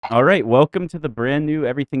All right, welcome to the brand new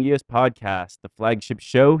Everything EOS podcast, the flagship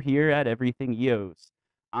show here at Everything EOS.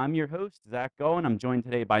 I'm your host, Zach Gowen. I'm joined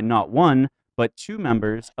today by not one, but two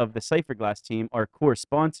members of the Cypherglass team, our core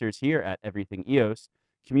sponsors here at Everything EOS,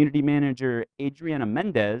 community manager Adriana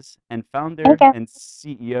Mendez, and Hey, founder guys. and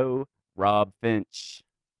CEO Rob Finch.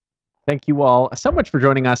 Thank you all so much for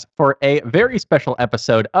joining us for a very special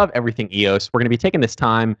episode of Everything EOS. We're going to be taking this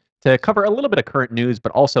time to cover a little bit of current news,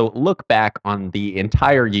 but also look back on the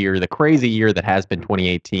entire year, the crazy year that has been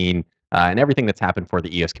 2018, and everything that's happened for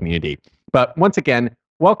the EOS community. But once again,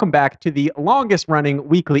 welcome back to the longest running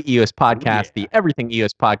weekly EOS podcast, the Everything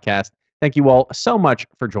EOS podcast. Thank you all so much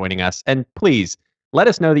for joining us. And please let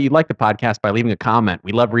us know that you like the podcast by leaving a comment.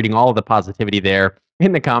 We love reading all of the positivity there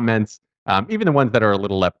in the comments. Even the ones that are a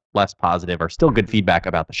little less positive are still good feedback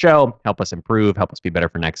about the show. Help us improve, help us be better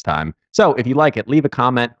for next time. So if you like it, leave a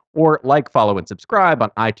comment or like, follow, and subscribe on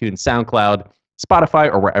iTunes, SoundCloud,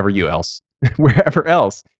 Spotify, or wherever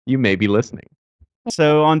else you may be listening.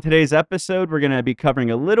 So on today's episode, we're going to be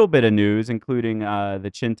covering a little bit of news, including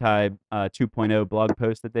the Chintai 2.0 blog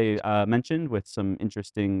post that they mentioned with some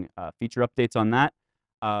interesting feature updates on that,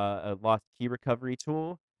 a lost key recovery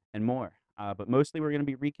tool, and more. But mostly we're going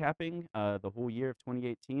to be recapping the whole year of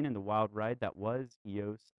 2018 and the wild ride that was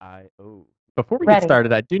EOS.io. Before we get Ready.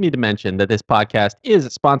 started, I do need to mention that this podcast is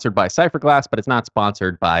sponsored by Cypherglass, but it's not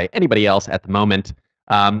sponsored by anybody else at the moment.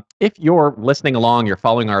 If you're listening along, you're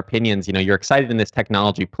following our opinions, you're excited in this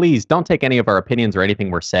technology, please don't take any of our opinions or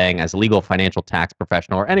anything we're saying as legal, financial, tax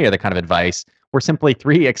professional, or any other kind of advice. We're simply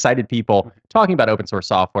three excited people talking about open source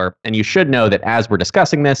software. And you should know that as we're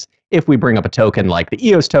discussing this, if we bring up a token like the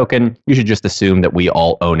EOS token, you should just assume that we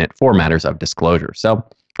all own it for matters of disclosure. So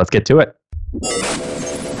let's get to it.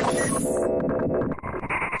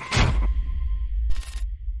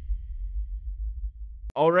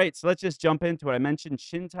 All right, so let's just jump into it. I mentioned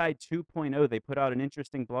Chintai 2.0. They put out an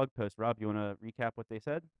interesting blog post. Rob, you want to recap what they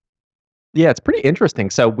said? Yeah, it's pretty interesting.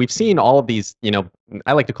 So we've seen all of these,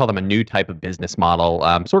 I like to call them a new type of business model.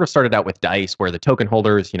 Sort of started out with Dice, where the token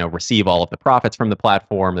holders, receive all of the profits from the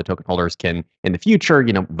platform. The token holders can, in the future,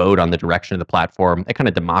 vote on the direction of the platform. It kind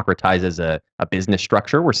of democratizes a business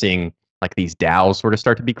structure. We're seeing like these DAOs sort of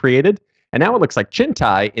start to be created. And now it looks like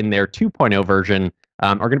Chintai in their 2.0 version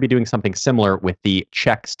are going to be doing something similar with the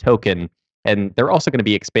Checks token. And they're also going to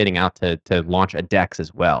be expanding out to launch a DEX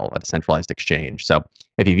as well, a decentralized exchange. So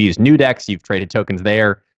if you've used Nudex, you've traded tokens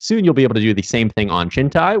there. Soon you'll be able to do the same thing on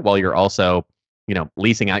Chintai while you're also,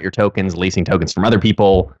 leasing out your tokens, leasing tokens from other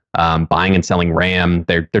people, buying and selling RAM.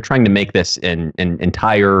 They're trying to make this an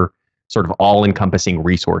entire sort of all-encompassing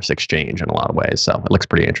resource exchange in a lot of ways. So it looks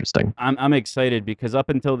pretty interesting. I'm excited because up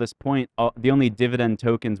until this point, the only dividend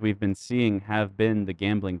tokens we've been seeing have been the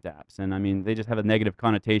gambling dApps. And I mean, they just have a negative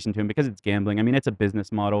connotation to them because it's gambling. I mean, it's a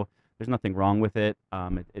business model. There's nothing wrong with it.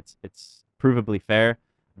 It's provably fair.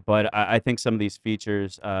 But I think some of these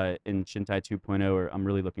features in Chintai 2.0 I'm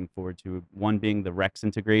really looking forward to. One being the Rex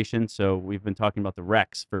integration. So we've been talking about the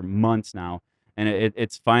Rex for months now. And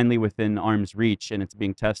it's finally within arm's reach, and it's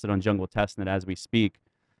being tested on Jungle Testnet as we speak.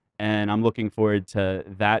 And I'm looking forward to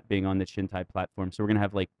that being on the Chintai platform. So we're gonna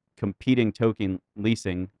have like competing token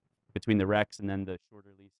leasing between the Rex and then the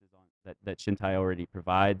shorter leases on that Chintai already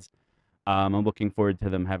provides. I'm looking forward to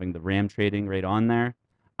them having the RAM trading right on there.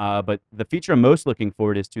 But the feature I'm most looking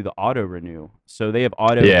forward is to the auto renew. So they have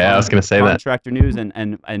auto Yeah, I was going to say that. contract renews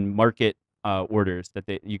and market orders that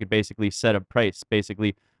you could basically set a price.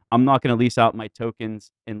 Basically, I'm not going to lease out my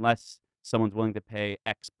tokens unless someone's willing to pay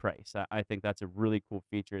X price. I think that's a really cool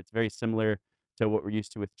feature. It's very similar to what we're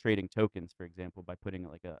used to with trading tokens, for example, by putting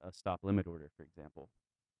like a stop limit order, for example.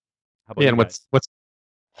 How about Yeah, you and guys?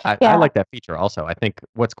 I Yeah. like that feature also. I think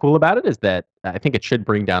what's cool about it is that I think it should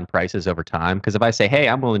bring down prices over time. Because if I say, hey,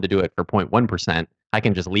 I'm willing to do it for 0.1%, I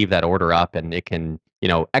can just leave that order up and it can,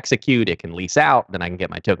 execute, it can lease out, then I can get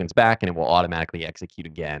my tokens back and it will automatically execute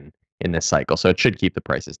again in this cycle. So it should keep the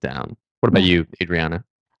prices down. What about you, Adriana?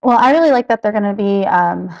 Well, I really like that they're going to be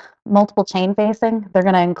multiple chain facing. They're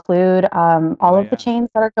going to include all of the chains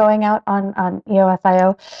that are going out on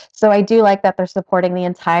EOS.io. So I do like that they're supporting the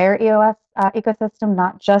entire EOS ecosystem,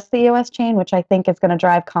 not just the EOS chain, which I think is going to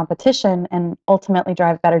drive competition and ultimately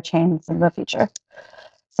drive better chains in the future.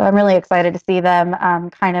 So I'm really excited to see them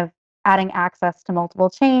kind of adding access to multiple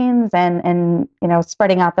chains and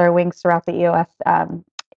spreading out their wings throughout the EOS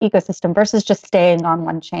ecosystem versus just staying on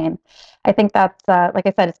one chain. I think that's like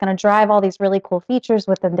I said, it's going to drive all these really cool features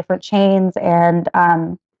within different chains, and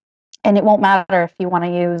it won't matter if you want to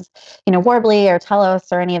use, Warbly or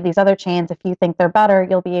Telos or any of these other chains. If you think they're better,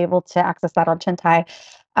 you'll be able to access that on Chintai.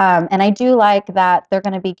 And I do like that they're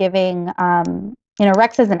going to be giving,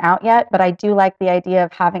 Rex isn't out yet, but I do like the idea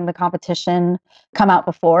of having the competition come out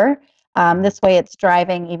before. This way, it's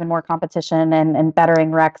driving even more competition and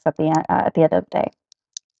bettering Rex at the end of the day.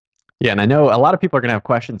 Yeah, and I know a lot of people are going to have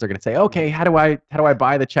questions. They're going to say, "Okay, how do I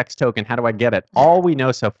buy the Chex token? How do I get it?" All we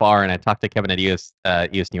know so far, and I talked to Kevin at EOS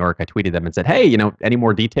New York. I tweeted them and said, "Hey, any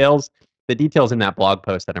more details?" The details in that blog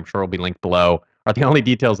post that I'm sure will be linked below are the only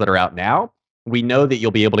details that are out now. We know that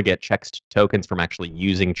you'll be able to get Chex tokens from actually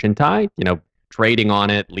using Chintai. Trading on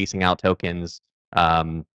it, leasing out tokens,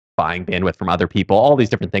 buying bandwidth from other people, all these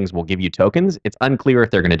different things will give you tokens. It's unclear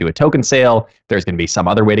if they're going to do a token sale. There's going to be some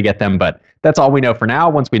other way to get them, but that's all we know for now.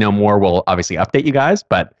 Once we know more, we'll obviously update you guys.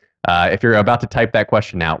 But if you're about to type that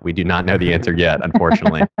question out, we do not know the answer yet,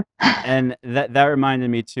 unfortunately. And that reminded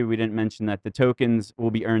me too, we didn't mention that the tokens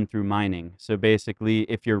will be earned through mining. So basically,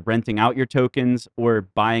 if you're renting out your tokens or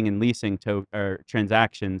buying and leasing or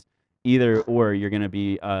transactions, either or, you're going to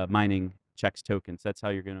be mining Chex tokens. That's how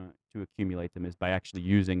you're going to accumulate them, is by actually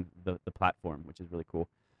using the platform, which is really cool.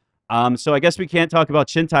 So I guess we can't talk about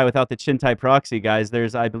Chintai without the Chintai proxy, guys.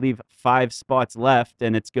 There's, I believe, 5 spots left,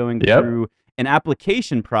 and it's going through an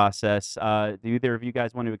application process. Do either of you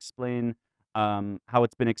guys want to explain how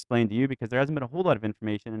it's been explained to you? Because there hasn't been a whole lot of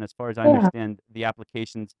information, and as far as I understand, the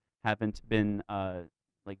applications haven't been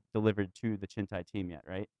delivered to the Chintai team yet,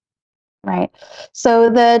 right? Right.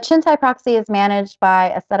 So the Chintai proxy is managed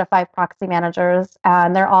by a set of 5 proxy managers,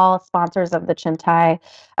 and they're all sponsors of the Chintai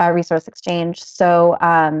Resource Exchange. So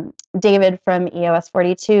David from EOS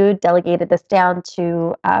 42 delegated this down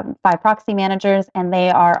to 5 proxy managers, and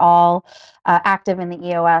they are all active in the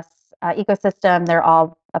EOS ecosystem. They're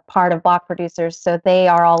all a part of block producers, so they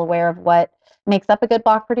are all aware of what makes up a good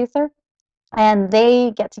block producer. And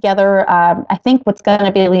they get together, I think what's going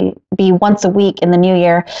to be once a week in the new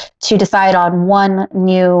year, to decide on one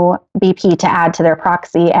new BP to add to their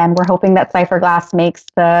proxy. And we're hoping that Cypherglass makes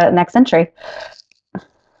the next entry.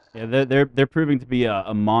 Yeah, they're proving to be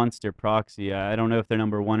a monster proxy. I don't know if they're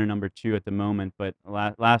number 1 or number 2 at the moment, but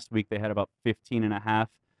last week they had about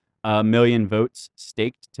 15.5 million votes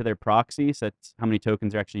staked to their proxy. So that's how many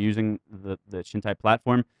tokens are actually using the Chintai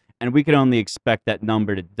platform. And we could only expect that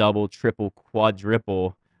number to double, triple,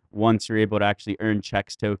 quadruple once you're able to actually earn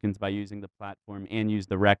Chex tokens by using the platform and use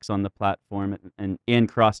the Rex on the platform and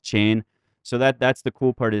cross-chain. So that's the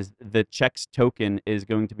cool part, is the Chex token is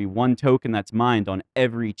going to be one token that's mined on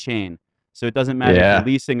every chain. So it doesn't matter if you're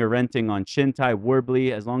leasing or renting on Chintai,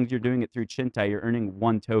 Worbly, as long as you're doing it through Chintai, you're earning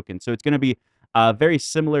 1 token. So it's going to be very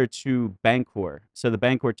similar to Bancor. So the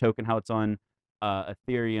Bancor token, how it's on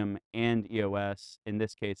Ethereum and EOS. In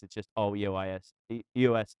this case, it's just all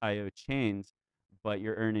EOS.io chains, but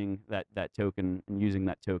you're earning that token and using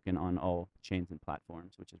that token on all chains and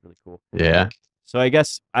platforms, which is really cool. Yeah. So I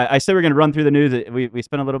guess I said we're going to run through the news. We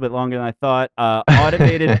spent a little bit longer than I thought.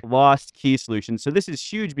 Automated lost key solution. So this is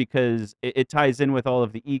huge because it ties in with all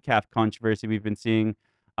of the ECAF controversy we've been seeing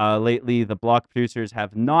lately. The block producers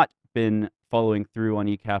have not been following through on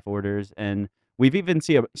ECAF orders, and we've even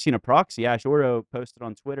seen a proxy. Ash Oro posted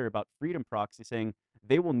on Twitter about Freedom Proxy saying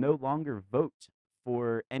they will no longer vote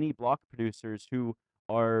for any block producers who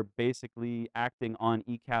are basically acting on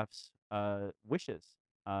ECAF's wishes.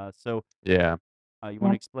 So you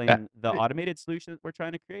want to explain the automated solution that we're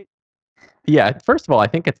trying to create? Yeah, first of all, I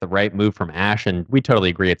think it's the right move from Ash, and we totally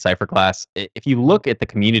agree at Cypherglass. If you look at the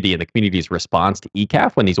community and the community's response to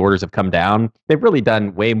ECAF when these orders have come down, they've really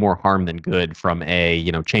done way more harm than good from a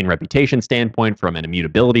chain reputation standpoint, from an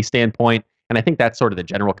immutability standpoint, and I think that's sort of the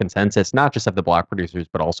general consensus, not just of the block producers,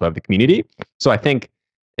 but also of the community. So I think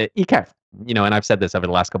ECAF, and I've said this over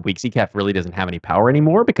the last couple weeks, ECAF really doesn't have any power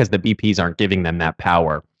anymore because the BPs aren't giving them that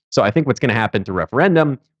power. So I think what's going to happen through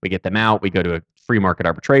referendum, we get them out, we go to a free market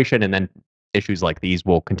arbitration, and then issues like these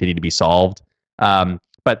will continue to be solved.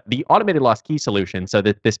 But the automated lost key solution, so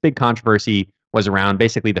that this big controversy was around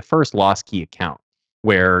basically the first lost key account,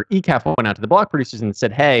 where ECAF went out to the block producers and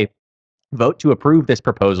said, hey, vote to approve this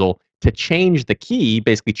proposal to change the key,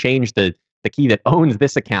 basically change the key that owns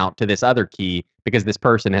this account to this other key, because this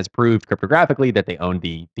person has proved cryptographically that they own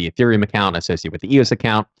the Ethereum account associated with the EOS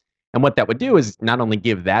account. And what that would do is not only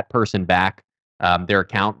give that person back their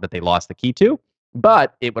account that they lost the key to,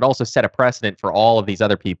 but it would also set a precedent for all of these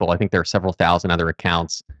other people. I think there are several thousand other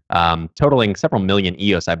accounts, totaling several million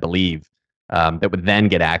EOS, I believe, that would then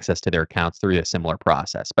get access to their accounts through a similar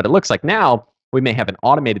process. But it looks like now we may have an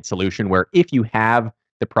automated solution where if you have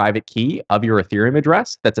the private key of your Ethereum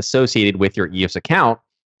address that's associated with your EOS account,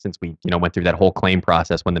 since we went through that whole claim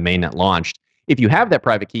process when the mainnet launched, if you have that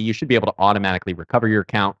private key, you should be able to automatically recover your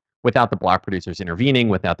account without the block producers intervening,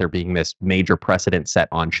 without there being this major precedent set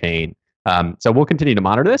on chain. So we'll continue to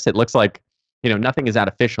monitor this. It looks like nothing is out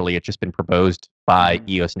officially. It's just been proposed by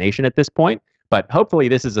EOS Nation at this point. But hopefully,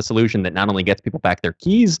 this is a solution that not only gets people back their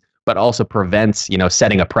keys, but also prevents,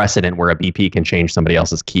 setting a precedent where a BP can change somebody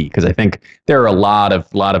else's key. Because I think there are a lot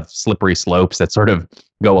of slippery slopes that sort of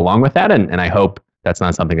go along with that, and I hope that's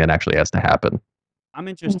not something that actually has to happen. I'm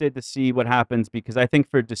interested to see what happens because I think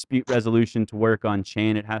for dispute resolution to work on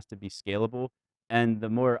chain, it has to be scalable. And the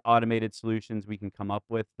more automated solutions we can come up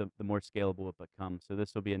with, the more scalable it becomes. So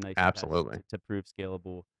this will be a nice test Absolutely. to prove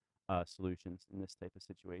scalable solutions in this type of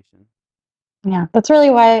situation. Yeah, that's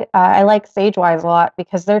really why I like SageWise a lot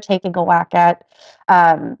because they're taking a whack at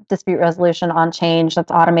dispute resolution on change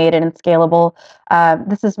that's automated and scalable.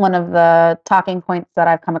 This is one of the talking points that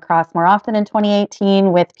I've come across more often in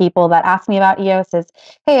 2018 with people that ask me about EOS is,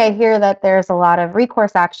 hey, I hear that there's a lot of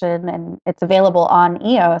recourse action and it's available on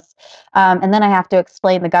EOS. And then I have to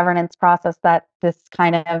explain the governance process that this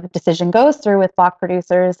kind of decision goes through with block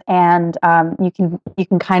producers, and you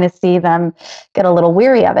can kind of see them get a little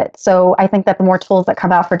weary of it. So I think that the more tools that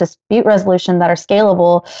come out for dispute resolution that are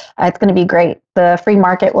scalable, it's going to be great. The free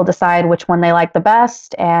market will decide which one they like the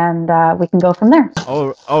best, and we can go from there.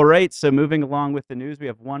 Oh, all right. So moving along with the news, we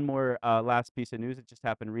have one more last piece of news that just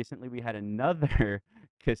happened recently. We had another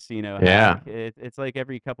casino Yeah. hack. It's like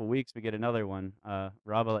every couple weeks we get another one.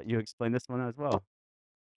 Rob, I'll let you explain this one as well.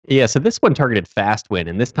 Yeah, so this one targeted Fastwin,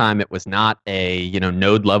 and this time it was not a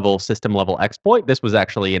node level, system level exploit. This was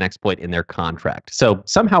actually an exploit in their contract. So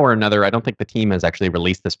somehow or another, I don't think the team has actually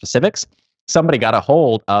released the specifics. Somebody got a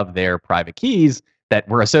hold of their private keys that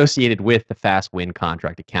were associated with the Fastwin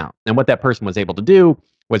contract account, and what that person was able to do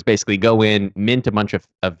was basically go in, mint a bunch of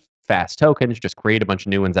Fast tokens, just create a bunch of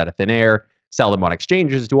new ones out of thin air, sell them on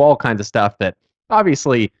exchanges, do all kinds of stuff that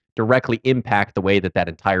obviously directly impact the way that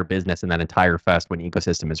entire business and that entire Fastwin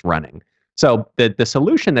ecosystem is running. So the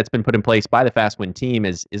solution that's been put in place by the Fastwin team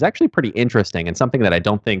is actually pretty interesting and something that I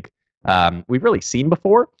don't think we've really seen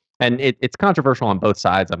before. And it's controversial on both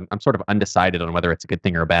sides. I'm sort of undecided on whether it's a good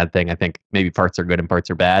thing or a bad thing. I think maybe parts are good and parts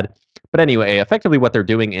are bad. But anyway, effectively what they're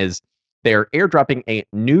doing is they're airdropping a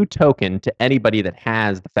new token to anybody that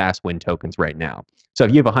has the Fastwin tokens right now. So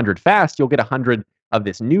if you have 100 Fast, you'll get 100 of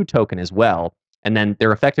this new token as well. And then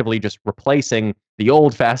they're effectively just replacing the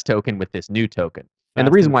old Fast token with this new token. And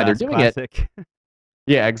the reason why they're doing it,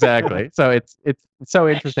 yeah, exactly. So it's so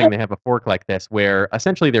interesting they have a fork like this where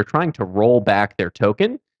essentially they're trying to roll back their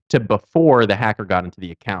token to before the hacker got into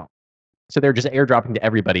the account. So they're just airdropping to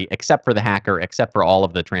everybody except for the hacker, except for all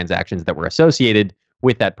of the transactions that were associated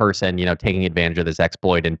with that person, taking advantage of this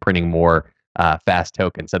exploit and printing more Fast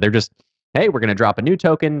tokens. So they're just, hey, we're going to drop a new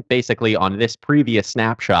token basically on this previous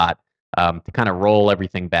snapshot to kind of roll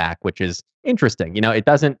everything back, which is interesting. It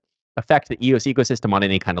doesn't affect the EOS ecosystem on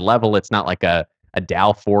any kind of level. It's not like a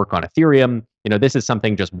DAO fork on Ethereum. This is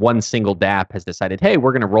something just one single dApp has decided, hey,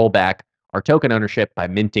 we're going to roll back our token ownership by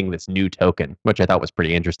minting this new token, which I thought was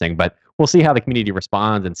pretty interesting. But we'll see how the community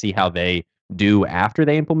responds and see how they do after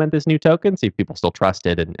they implement this new token, see if people still trust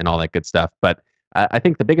it and all that good stuff. But I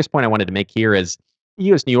think the biggest point I wanted to make here is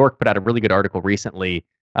EOS New York put out a really good article recently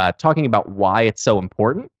talking about why it's so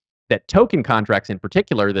important that token contracts in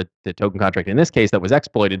particular, the token contract in this case that was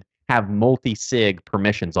exploited, have multi-sig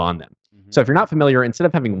permissions on them. So if you're not familiar, instead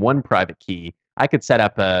of having one private key, I could set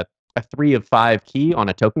up a 3 of 5 key on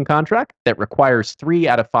a token contract that requires 3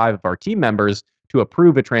 out of 5 of our team members to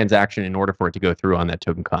approve a transaction in order for it to go through on that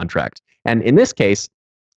token contract. And in this case,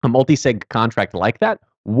 a multi-sig contract like that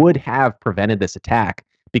would have prevented this attack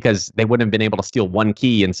because they wouldn't have been able to steal one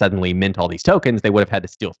key and suddenly mint all these tokens. They would have had to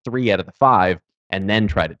steal 3 out of the 5 and then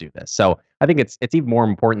try to do this. So I think it's even more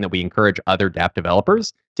important that we encourage other dApp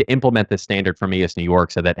developers to implement this standard from EOS New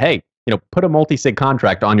York so that, hey, put a multi-sig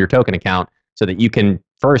contract on your token account so that you can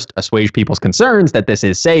first assuage people's concerns that this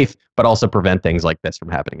is safe, but also prevent things like this from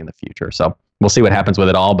happening in the future. So we'll see what happens with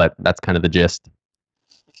it all, but that's kind of the gist.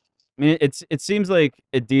 I mean, it seems like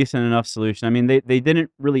a decent enough solution. I mean, they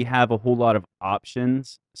didn't really have a whole lot of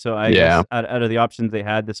options. So I guess out of the options they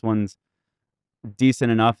had, this one's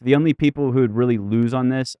decent enough. The only people who would really lose on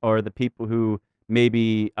this are the people who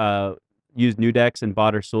maybe used Nudex and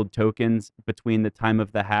bought or sold tokens between the time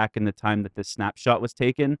of the hack and the time that the snapshot was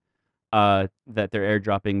taken, that they're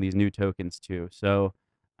airdropping these new tokens to. So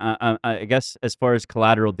I guess as far as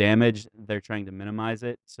collateral damage, they're trying to minimize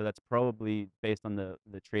it. So that's probably based on the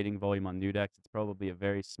trading volume on Nudex. It's probably a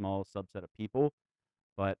very small subset of people,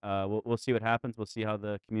 but we'll see what happens. We'll see how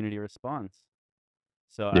the community responds.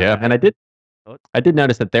 So yeah, and I did I did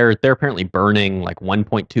notice that they're apparently burning like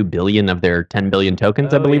 1.2 billion of their 10 billion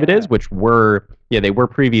tokens, I believe it is, which were they were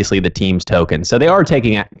previously the team's tokens. So they are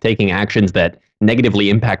taking actions that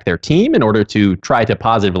negatively impact their team in order to try to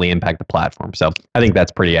positively impact the platform. So I think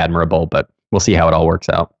that's pretty admirable, but we'll see how it all works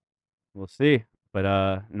out. We'll see.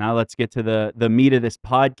 But now let's get to the meat of this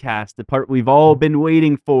podcast, the part we've all been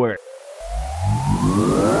waiting for.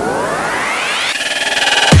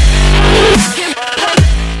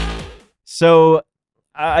 So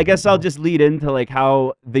I guess I'll just lead into like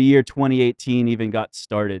how the year 2018 even got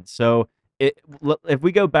started. So if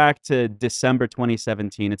we go back to December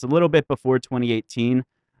 2017, it's a little bit before 2018,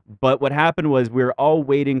 but what happened was we were all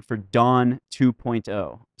waiting for Dawn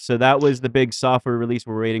 2.0. So that was the big software release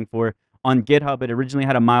we're waiting for. On GitHub, it originally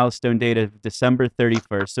had a milestone date of December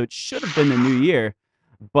 31st, so it should have been the new year.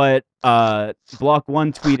 But Block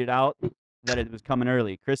One tweeted out that it was coming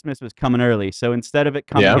early. Christmas was coming early. So instead of it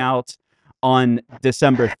coming out on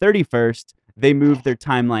December 31st, they moved their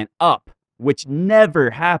timeline up, which never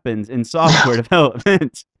happens in software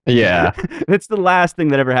development. Yeah. That's the last thing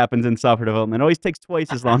that ever happens in software development. It always takes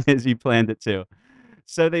twice as long as you planned it to.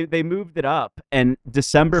 So they moved it up, and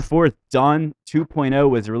December 4th, Dawn 2.0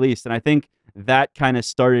 was released, and I think that kind of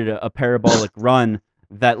started a parabolic run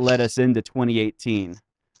that led us into 2018.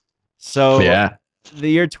 So the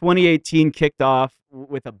year 2018 kicked off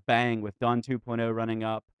with a bang with Dawn 2.0 running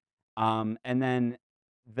up. And then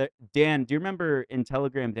Dan, do you remember in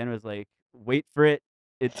Telegram, Dan was like, wait for it,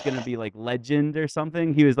 it's going to be like Legend or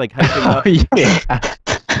something? He was like hyping up.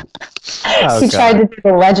 He tried to do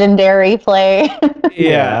the legendary play.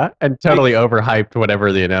 And totally overhyped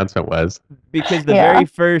whatever the announcement was. Because the very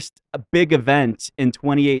first big event in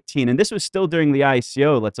 2018, and this was still during the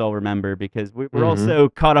ICO, let's all remember, because we're also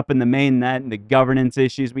caught up in the mainnet and the governance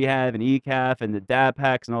issues we have and ECAF and the DApp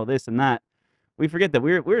hacks and all this and that. We forget that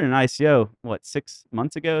we're in an ICO, what, 6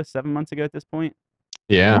 months ago, 7 months ago at this point?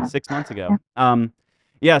 Yeah. 6 months ago.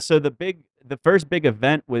 So the first big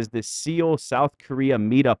event was the Seoul, South Korea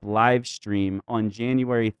meetup live stream on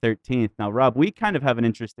January 13th. Now, Rob, we kind of have an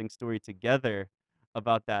interesting story together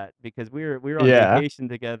about that because we were on vacation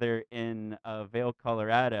together in Vail,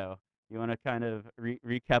 Colorado. You want to kind of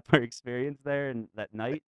recap our experience there and that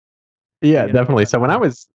night? Yeah, definitely. So when I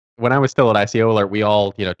was still at ICO Alert, we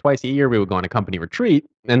all, twice a year we would go on a company retreat.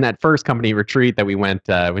 And that first company retreat that we went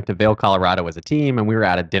to Vail, Colorado as a team, and we were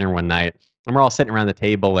at a dinner one night. And we're all sitting around the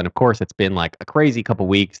table, and of course, it's been like a crazy couple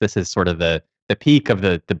weeks. This is sort of the peak of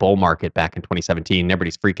the bull market back in 2017.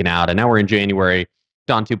 Everybody's freaking out, and now we're in January,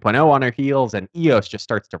 Dawn 2.0 on our heels, and EOS just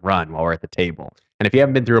starts to run while we're at the table. And if you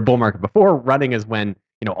haven't been through a bull market before, running is when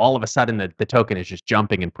all of a sudden the token is just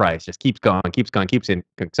jumping in price, just keeps going.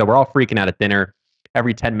 So we're all freaking out at dinner.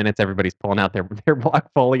 Every 10 minutes, everybody's pulling out their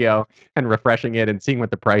Blockfolio and refreshing it and seeing what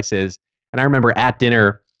the price is. And I remember at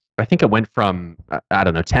dinner, I think it went from, I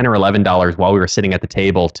don't know, $10 or $11 while we were sitting at the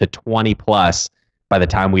table to 20 plus by the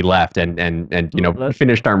time we left and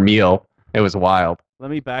finished our meal. It was wild.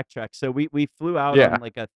 Let me backtrack. So we flew out on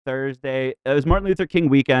like a Thursday. It was Martin Luther King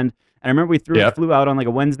weekend. And I remember we flew out on like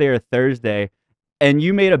a Wednesday or Thursday. And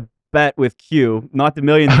you made a bet with Q, not the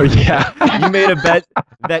million. You made a bet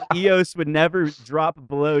that EOS would never drop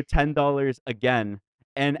below $10 again.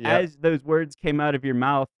 And as those words came out of your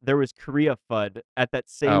mouth, there was Korea FUD at that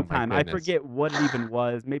same time. I forget what it even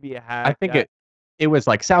was. Maybe a hack. I think it was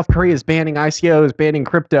like South Korea's banning ICOs, banning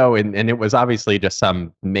crypto, and it was obviously just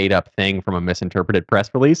some made up thing from a misinterpreted press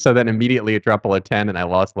release. So then immediately it dropped below 10 and I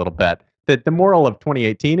lost a little bet. The moral of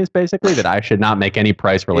 2018 is basically that I should not make any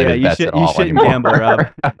price related bets at all. You shouldn't gamble, Rob.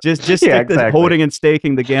 Just stick to holding and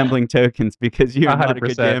staking the gambling tokens because you're not a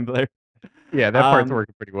good gambler. Yeah, that part's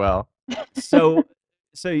working pretty well. So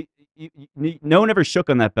no one ever shook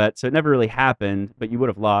on that bet, so it never really happened. But you would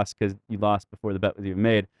have lost because you lost before the bet was even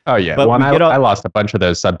made. Oh yeah, but I lost a bunch of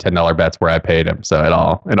those sub $10 bets where I paid him, so it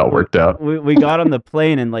all worked out. We got on the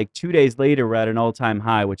plane, and like 2 days later, we're at an all-time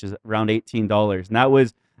high, which is around $18, and that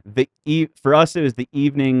was for us. It was the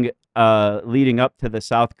evening leading up to the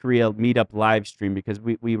South Korea meetup live stream because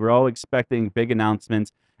we were all expecting big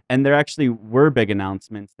announcements, and there actually were big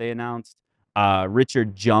announcements. They announced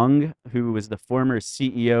Richard Jung, who was the former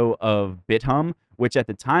CEO of BitHum, which at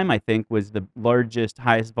the time I think was the largest,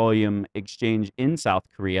 highest volume exchange in South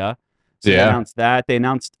Korea. So they announced that. They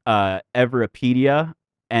announced Everipedia,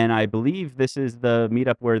 and I believe this is the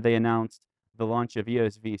meetup where they announced the launch of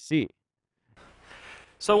EOS VC.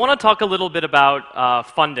 So I want to talk a little bit about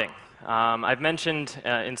funding. I've mentioned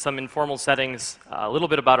in some informal settings a little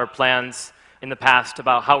bit about our plans in the past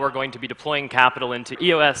about how we're going to be deploying capital into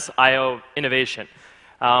EOS IO innovation.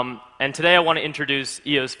 And today I want to introduce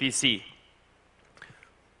EOS VC.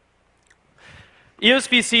 EOS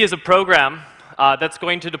VC is a program that's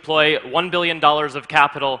going to deploy $1 billion of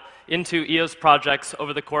capital into EOS projects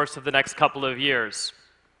over the course of the next couple of years.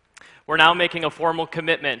 We're now making a formal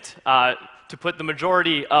commitment to put the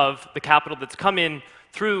majority of the capital that's come in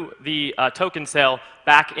through the token sale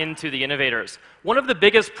back into the innovators. One of the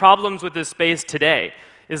biggest problems with this space today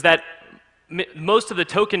is that most of the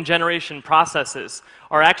token generation processes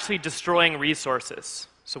are actually destroying resources.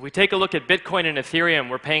 So if we take a look at Bitcoin and Ethereum,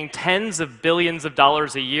 we're paying tens of billions of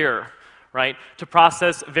dollars a year, right, to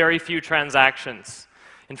process very few transactions.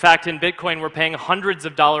 In fact, in Bitcoin, we're paying hundreds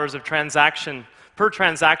of dollars of per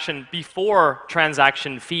transaction before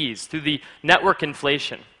transaction fees through the network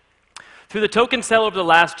inflation. Through the token sale over the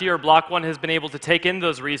last year, Block One has been able to take in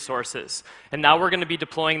those resources, and now we're going to be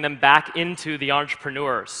deploying them back into the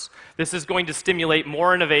entrepreneurs. This is going to stimulate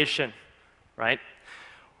more innovation, right?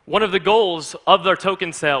 One of the goals of their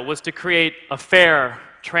token sale was to create a fair,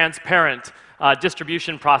 transparent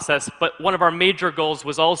distribution process, but one of our major goals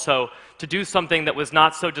was also to do something that was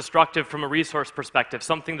not so destructive from a resource perspective,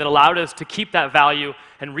 something that allowed us to keep that value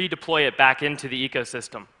and redeploy it back into the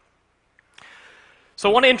ecosystem. So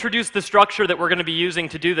I want to introduce the structure that we're going to be using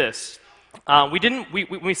to do this.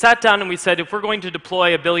 We sat down and we said, if we're going to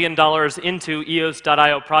deploy $1 billion into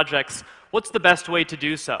EOS.io projects, what's the best way to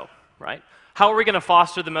do so, right? How are we going to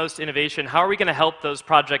foster the most innovation? How are we going to help those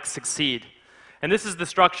projects succeed? And this is the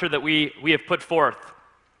structure that we have put forth.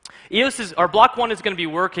 Our Block One is going to be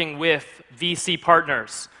working with VC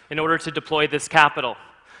partners in order to deploy this capital.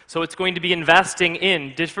 So it's going to be investing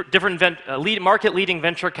in different market-leading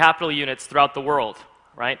venture capital units throughout the world,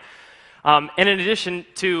 right? And in addition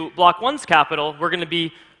to Block One's capital, we're going to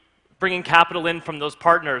be bringing capital in from those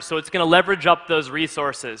partners. So it's going to leverage up those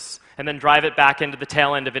resources and then drive it back into the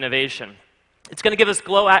tail end of innovation. It's going to give us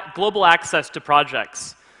global access to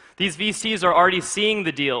projects. These VCs are already seeing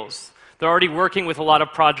the deals. They're already working with a lot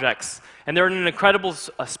of projects. And they're in an incredible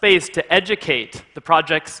space to educate the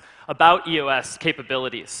projects about EOS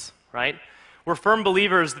capabilities, right? We're firm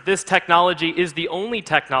believers that this technology is the only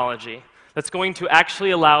technology that's going to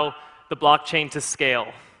actually allow the blockchain to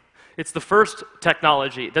scale. It's the first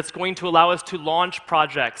technology that's going to allow us to launch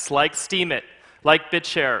projects like Steemit, like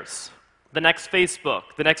BitShares, the next Facebook,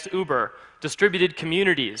 the next Uber, distributed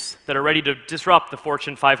communities that are ready to disrupt the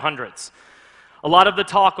Fortune 500s. A lot of the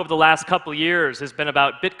talk over the last couple of years has been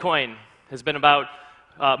about Bitcoin, has been about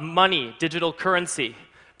money, digital currency.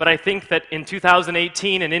 But I think that in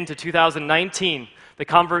 2018 and into 2019, the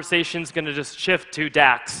conversation is going to just shift to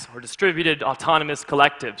DAX, or distributed autonomous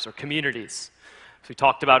collectives, or communities, as we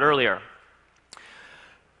talked about earlier.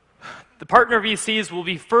 The partner VCs will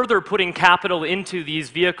be further putting capital into these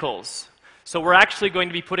vehicles. So we're actually going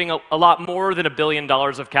to be putting a lot more than $1 billion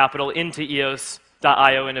of capital into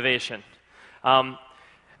EOS.io innovation. And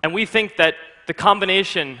we think that the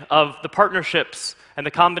combination of the partnerships and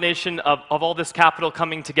the combination of all this capital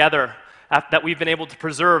coming together that we've been able to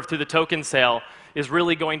preserve through the token sale is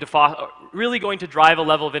really going to drive a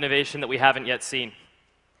level of innovation that we haven't yet seen.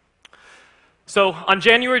 So on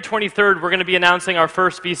January 23rd, we're going to be announcing our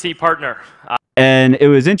first VC partner. And it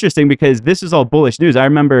was interesting because this is all bullish news. I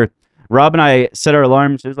remember Rob and I set our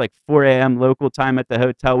alarms. It was like 4 a.m. local time at the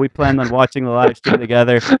hotel. We planned on watching the live stream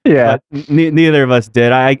together. Yeah. Neither of us did.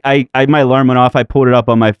 My alarm went off. I pulled it up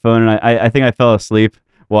on my phone, and I think I fell asleep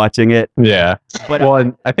watching it. Yeah. But well,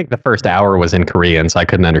 and I think the first hour was in Korean, so I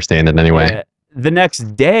couldn't understand it anyway. The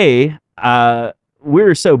next day, we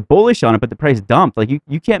were so bullish on it, but the price dumped. Like,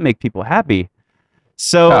 you can't make people happy.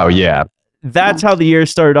 So oh, yeah. That's how the year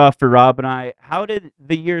started off for Rob and I. How did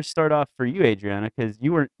the year start off for you, Adriana? Because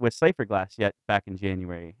you weren't with Cypherglass yet back in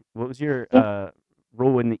January. What was your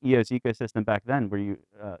role in the EOS ecosystem back then?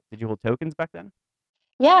 Did you hold tokens back then?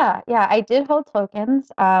 Yeah, I did hold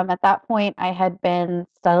tokens. At that point, I had been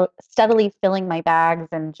steadily filling my bags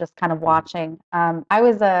and just kind of watching. I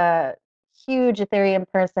was a huge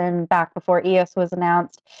Ethereum person back before EOS was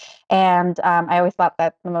announced, and I always thought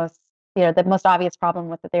that the most obvious problem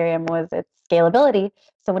with Ethereum was its scalability.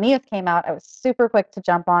 So when EOS came out, I was super quick to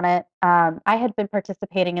jump on it. I had been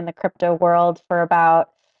participating in the crypto world for about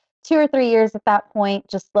 2 or 3 years at that point,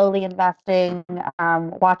 just slowly investing,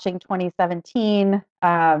 watching 2017,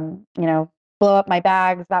 blow up my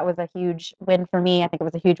bags. That was a huge win for me. I think it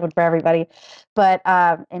was a huge win for everybody. But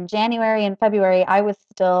in January and February, I was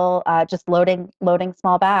still just loading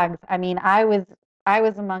small bags. I mean, I was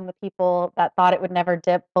among the people that thought it would never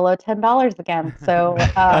dip below $10 again. So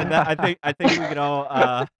I think we could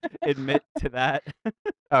all admit to that.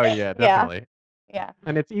 Oh yeah, definitely. Yeah.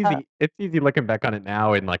 And it's easy. It's easy looking back on it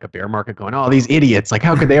now in like a bear market, going, "Oh, these idiots! Like,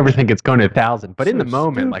 how could they ever think it's going to 1,000?" But in the So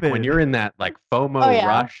moment, like when stupid. you're in that like Oh, FOMO yeah.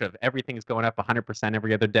 rush of everything's going up 100%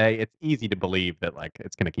 every other day, it's easy to believe that like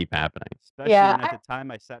it's going to keep happening. Especially Yeah. when at the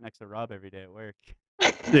time I sat next to Rob every day at work.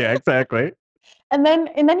 Yeah, exactly. And then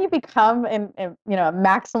you become a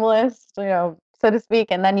maximalist, so to speak,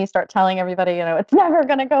 and then you start telling everybody, it's never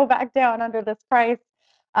going to go back down under this price.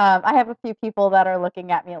 I have a few people that are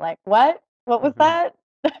looking at me like, what? What was Mhm.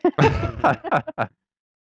 that?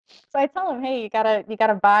 So I tell them, hey, you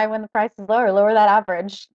gotta buy when the price is lower, lower that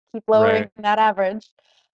average, keep lowering Right. that average.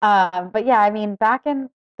 But yeah, I mean, back in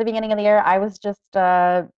the beginning of the year, I was just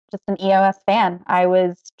an EOS fan. I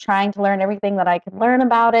was trying to learn everything that I could learn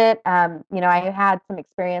about it. I had some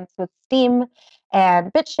experience with Steam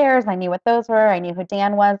and BitShares. I knew what those were. I knew who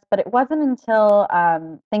Dan was, but it wasn't until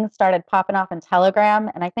things started popping off in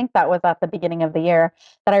Telegram, and I think that was at the beginning of the year,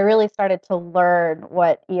 that I really started to learn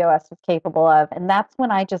what EOS was capable of. And that's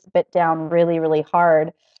when I just bit down really, really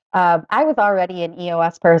hard. I was already an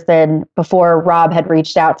EOS person before Rob had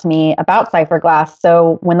reached out to me about Cypherglass.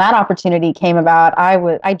 So when that opportunity came about,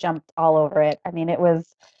 I jumped all over it. I mean, it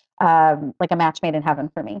was like a match made in heaven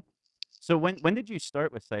for me. So when did you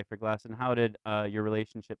start with Cypherglass, and how did your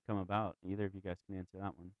relationship come about? Either of you guys can answer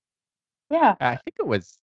that one. Yeah. I think it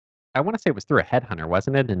was. I want to say it was through a headhunter,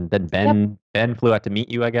 wasn't it? And then Yep. Ben flew out to meet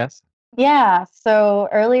you, I guess. Yeah. So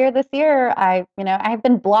earlier this year, I've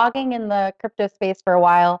been blogging in the crypto space for a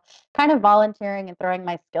while, kind of volunteering and throwing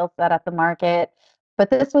my skill set at the market. But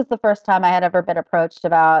this was the first time I had ever been approached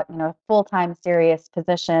about, a full-time serious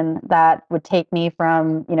position that would take me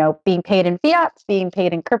from, being paid in fiat to being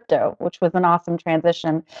paid in crypto, which was an awesome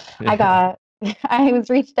transition. I Yeah. got, I was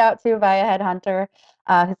reached out to by a headhunter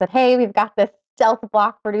who said, hey, we've got this Delta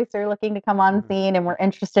block producer looking to come on Mhm. scene and we're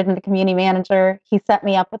interested in the community manager. He set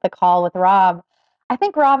me up with a call with Rob. I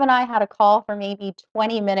think Rob and I had a call for maybe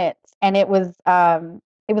 20 minutes, and it was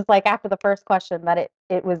like after the first question that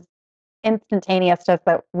it was instantaneous, just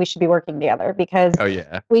that we should be working together, because Oh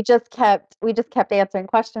yeah. we just kept answering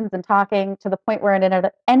questions and talking to the point where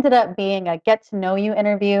it ended up being a get to know you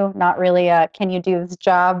interview, not really a can you do this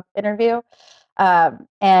job interview.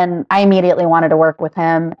 And I immediately wanted to work with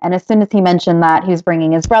him. And as soon as he mentioned that he was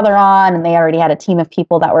bringing his brother on and they already had a team of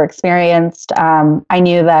people that were experienced, I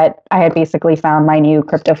knew that I had basically found my new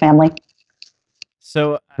crypto family.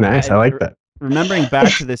 So Nice. I like that. remembering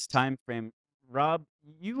back to this time frame, Rob,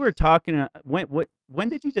 you were talking. When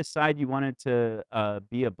did you decide you wanted to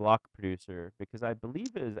be a block producer? Because I believe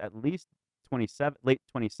it was at least late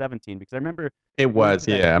 2017. Because I remember It going was,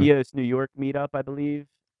 to that yeah. EOS New York meetup, I believe,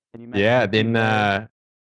 and you Yeah, mentioned who then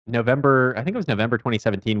November, I think it was November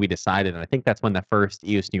 2017, we decided, and I think that's when the first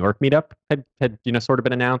EOS New York meetup had sort of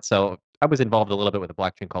been announced. So I was involved a little bit with a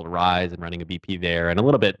blockchain called Rise and running a BP there, and a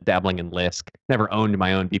little bit dabbling in Lisk. Never owned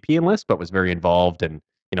my own BP in Lisk, but was very involved and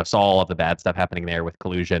saw all of the bad stuff happening there with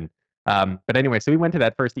collusion. But anyway, so we went to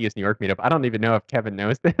that first EOS New York meetup. I don't even know if Kevin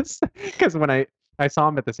knows this, because when I saw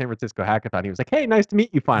him at the San Francisco Hackathon, he was like, "Hey, nice to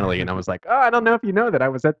meet you finally," and I was like, "Oh, I don't know if you know that I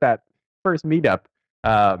was at that first meetup."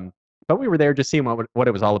 But we were there just seeing what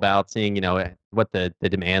it was all about, seeing what the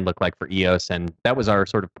demand looked like for EOS, and that was our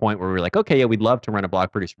sort of point where we were like, okay, yeah, we'd love to run a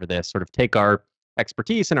block producer for this, sort of take our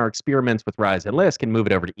expertise and our experiments with Rise and Lisk and move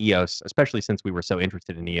it over to EOS, especially since we were so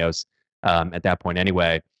interested in EOS at that point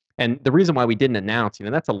anyway. And the reason why we didn't announce,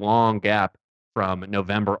 that's a long gap from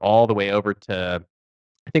November all the way over to,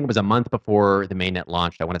 I think it was a month before the mainnet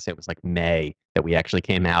launched. I want to say it was like May that we actually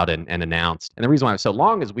came out and announced. And the reason why it was so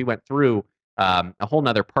long is we went through a whole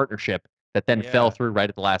nother partnership that then fell Yeah. through right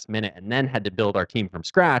at the last minute, and then had to build our team from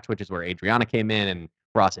scratch, which is where Adriana came in and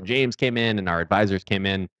Ross and James came in and our advisors came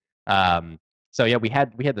in. So yeah, we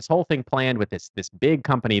had this whole thing planned with this big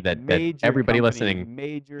company that everybody company, listening.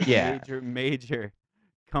 major It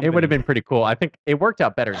would have company. been pretty cool. I think it worked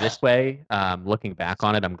out better this way. Looking back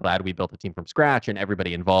on it, I'm glad we built a team from scratch, and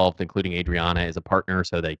everybody involved, including Adriana, is a partner,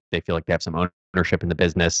 so they feel like they have some ownership in the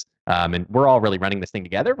business. And we're all really running this thing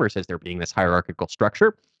together versus there being this hierarchical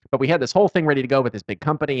structure. But we had this whole thing ready to go with this big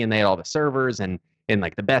company, and they had all the servers and in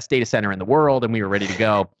like the best data center in the world, and we were ready to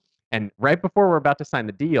go. And right before we're about to sign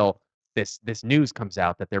the deal, this news comes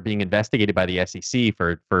out that they're being investigated by the SEC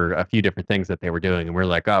for a few different things that they were doing, and we're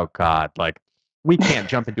like, oh God, like we can't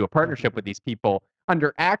jump into a partnership with these people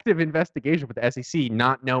under active investigation with the SEC,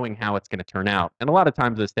 not knowing how it's going to turn out. And a lot of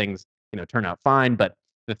times those things, turn out fine, but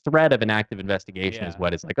the threat of an active investigation is Yeah.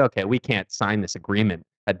 what is like, okay, we can't sign this agreement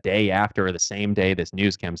a day after or the same day this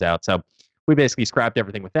news comes out. So we basically scrapped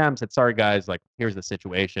everything with them, said, sorry guys, like here's the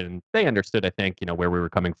situation. They understood, I think, where we were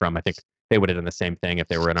coming from. I think they would have done the same thing if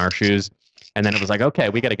they were in our shoes. And then it was like, okay,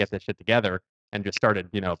 we got to get this shit together. and just started,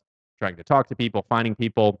 trying to talk to people, finding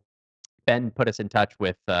people. Ben put us in touch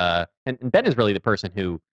with, and Ben is really the person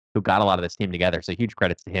who got a lot of this team together. So huge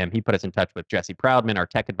credits to him. He put us in touch with Jesse Proudman, our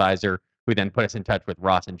tech advisor, who then put us in touch with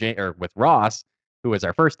Ross with Ross, who was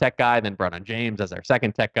our first tech guy, then brought on James as our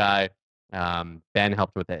second tech guy. Ben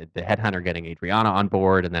helped with the headhunter getting Adriana on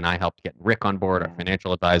board, and then I helped get Rick on board, our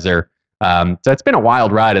financial advisor. So it's been a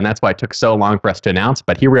wild ride, and that's why it took so long for us to announce.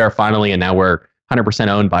 But here we are finally, and now we're 100%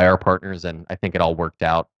 owned by our partners, and I think it all worked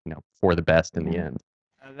out, for the best in the end.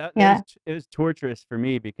 It was torturous for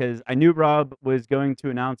me because I knew Rob was going to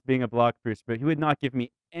announce being a block producer, but he would not give me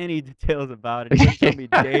any details about it. He wouldn't tell me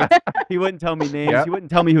dates. He wouldn't tell me names. Yeah. He wouldn't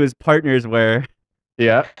tell me who his partners were.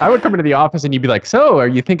 Yeah, I would come into the office and you'd be like, "So, are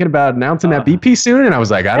you thinking about announcing that BP soon?" And I was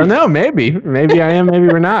like, "I don't know, maybe I am, maybe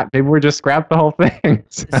we're not. Maybe we're just scrap the whole thing."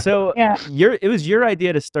 So it was your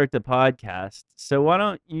idea to start the podcast. So why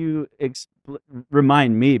don't you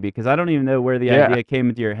remind me, because I don't even know where the idea came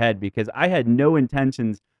into your head, because I had no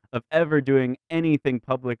intentions of ever doing anything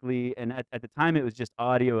publicly, and at the time it was just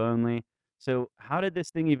audio only. So how did this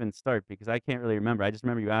thing even start? Because I can't really remember. I just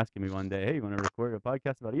remember you asking me one day, "Hey, you want to record a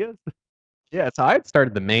podcast about EOS?" Yeah, so I had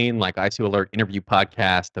started the main ICO Alert interview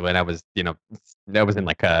podcast when I was, that was in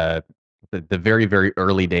the very, very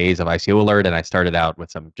early days of ICO Alert, and I started out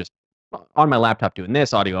with some just on my laptop doing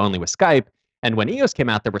this audio only with Skype. And when EOS came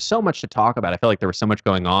out, there was so much to talk about. I felt like there was so much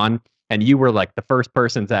going on, and you were like the first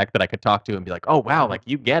person, Zach, that I could talk to and be like, "Oh wow,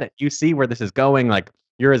 you get it, you see where this is going.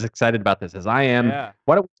 You're as excited about this as I am. Yeah.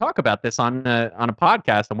 Why don't we talk about this on a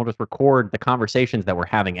podcast, and we'll just record the conversations that we're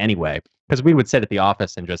having anyway?" Because we would sit at the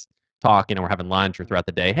office and just talk, we're having lunch or throughout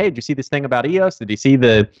the day. "Hey, did you see this thing about EOS? Did you see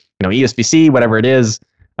the, ESVC, whatever it is?"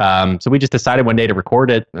 So we just decided one day to record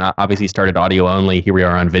it. Obviously started audio only. Here we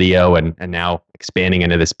are on video and now expanding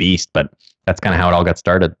into this beast, but that's kind of how it all got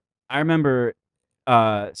started. I remember,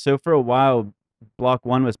 so for a while, Block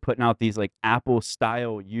One was putting out these Apple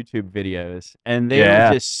style YouTube videos, and they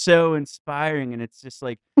were just so inspiring. And it's just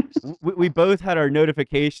we both had our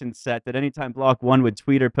notifications set that anytime Block One would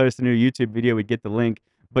tweet or post a new YouTube video, we'd get the link.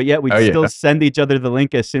 But yet we'd still send each other the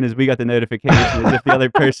link as soon as we got the notification, as if the other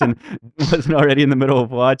person wasn't already in the middle of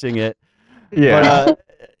watching it. Yeah. But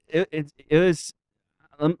it was.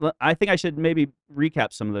 I think I should maybe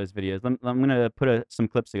recap some of those videos. I'm going to put some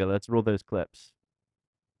clips together. Let's roll those clips.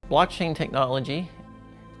 Blockchain technology,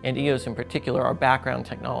 and EOS in particular, are background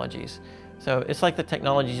technologies. So it's like the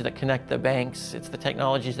technologies that connect the banks. It's the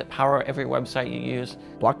technologies that power every website you use.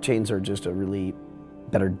 Blockchains are just a really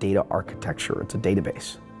better data architecture. It's a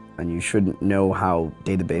database. And you shouldn't know how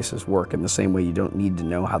databases work in the same way you don't need to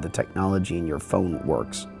know how the technology in your phone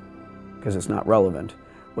works, because it's not relevant.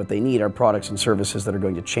 What they need are products and services that are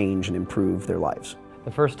going to change and improve their lives.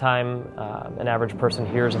 The first time an average person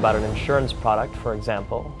hears about an insurance product, for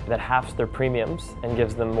example, that halves their premiums and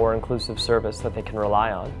gives them more inclusive service that they can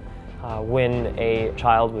rely on, when a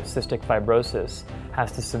child with cystic fibrosis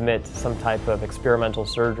has to submit some type of experimental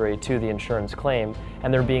surgery to the insurance claim,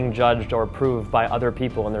 and they're being judged or approved by other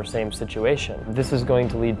people in their same situation. This is going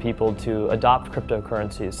to lead people to adopt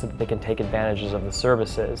cryptocurrencies so that they can take advantages of the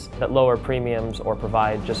services that lower premiums or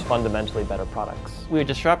provide just fundamentally better products. We're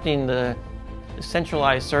disrupting the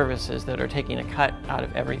centralized services that are taking a cut out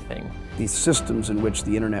of everything. The systems in which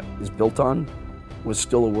the internet is built on was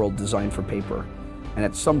still a world designed for paper. And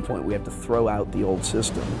at some point we have to throw out the old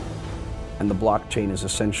system. And the blockchain is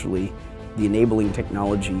essentially the enabling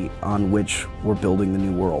technology on which we're building the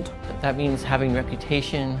new world. That means having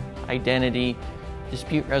reputation, identity,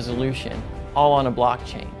 dispute resolution, all on a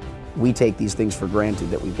blockchain. We take these things for granted,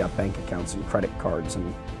 that we've got bank accounts and credit cards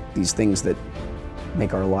and these things that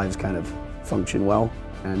make our lives kind of function well,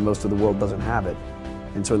 and most of the world doesn't have it.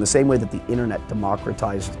 And so in the same way that the internet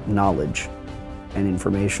democratized knowledge and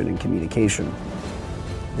information and communication,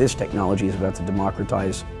 this technology is about to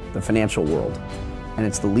democratize the financial world, and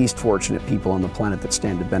it's the least fortunate people on the planet that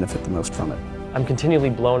stand to benefit the most from it. I'm continually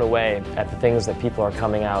blown away at the things that people are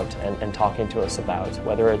coming out and talking to us about,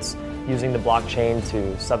 whether it's using the blockchain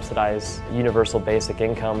to subsidize universal basic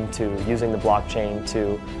income, to using the blockchain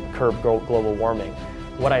to curb global warming.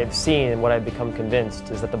 What I've seen and what I've become convinced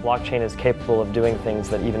is that the blockchain is capable of doing things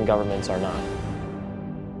that even governments are not.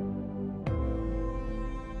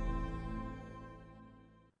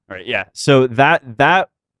 All right, yeah. So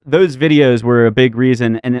those videos were a big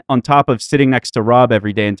reason, and on top of sitting next to Rob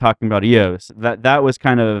every day and talking about EOS, that was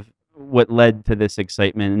kind of what led to this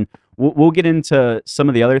excitement. And we'll get into some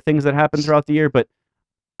of the other things that happened throughout the year, but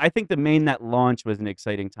I think the mainnet launch was an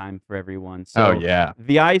exciting time for everyone. So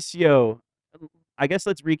the ICO, I guess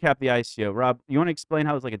let's recap the ICO. Rob, you want to explain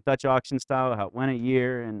how it was like a Dutch auction style, how it went a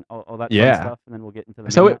year, and all that fun stuff, and then we'll get into the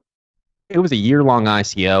mainnet? it was a year-long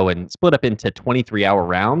ICO and split up into 23-hour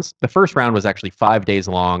rounds. The first round was actually 5 days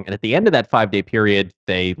long, and at the end of that 5-day period,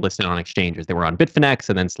 they listed on exchanges. They were on Bitfinex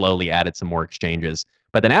and then slowly added some more exchanges.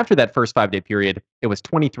 But then after that first 5-day period, it was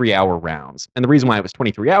 23-hour rounds. And the reason why it was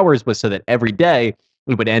 23 hours was so that every day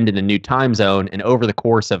we would end in a new time zone, and over the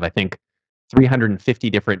course of, I think, 350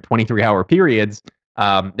 different 23-hour periods,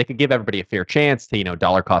 they could give everybody a fair chance to,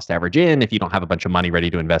 dollar cost average in if you don't have a bunch of money ready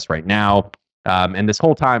to invest right now. And this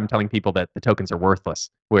whole time telling people that the tokens are worthless,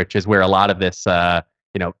 which is where a lot of this,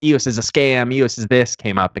 EOS is a scam, EOS is this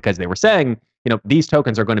came up, because they were saying, these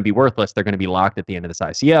tokens are going to be worthless. They're going to be locked at the end of this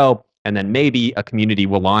ICO, and then maybe a community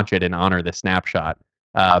will launch it and honor the snapshot.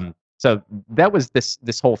 So that was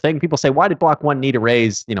this whole thing. People say, why did Block One need to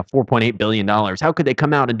raise, $4.8 billion? How could they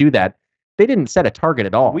come out and do that? They didn't set a target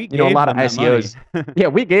at all. We a lot of ICOs. Yeah,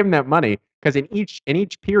 we gave them that money because in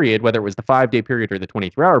each period, whether it was the 5-day period or the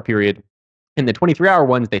 23-hour period, in the 23-hour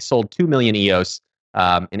ones, they sold 2 million EOS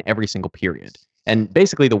in every single period. And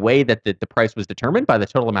basically, the way that the price was determined by the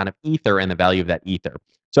total amount of ether and the value of that ether.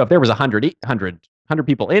 So if there was 100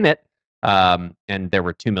 people in it, and there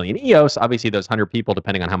were 2 million EOS, obviously those 100 people,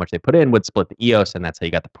 depending on how much they put in, would split the EOS, and that's how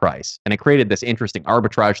you got the price. And it created this interesting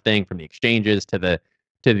arbitrage thing from the exchanges to the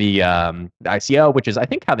ICO, which is, I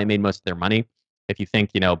think, how they made most of their money. If you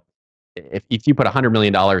think, if you put $100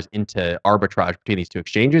 million into arbitrage between these two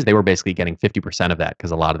exchanges, they were basically getting 50% of that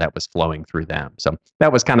because a lot of that was flowing through them. So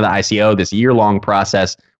that was kind of the ICO, this year-long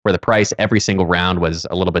process where the price every single round was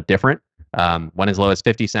a little bit different. One as low as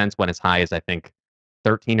 50 cents, one as high as, I think,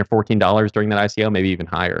 $13 or $14 during that ICO, maybe even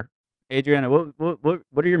higher. Adriana,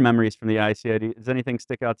 what are your memories from the ICO? Does anything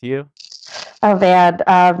stick out to you? Oh man,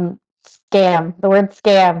 scam. The word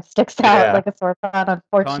scam sticks out like a sore thumb,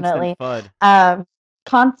 unfortunately. Constant FUD.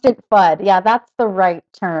 Constant FUD. Yeah, that's the right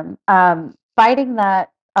term. Fighting that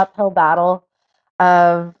uphill battle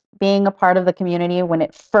of being a part of the community when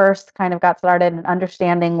it first kind of got started and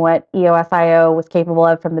understanding what EOSIO was capable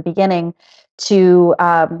of from the beginning to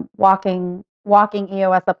walking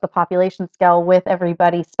EOS up the population scale with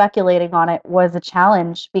everybody speculating on it was a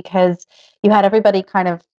challenge because you had everybody kind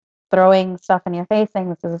of throwing stuff in your face saying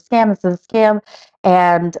this is a scam, this is a scam.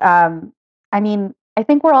 And I mean, I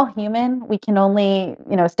think we're all human. We can only,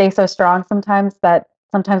 stay so strong sometimes that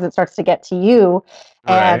sometimes it starts to get to you.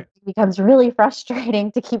 And it becomes really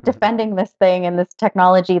frustrating to keep defending this thing and this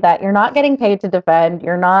technology that you're not getting paid to defend.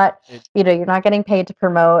 You're not, you're not getting paid to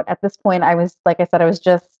promote. At this point, I was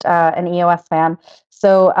just an EOS fan.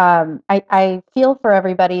 So I feel for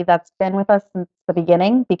everybody that's been with us since the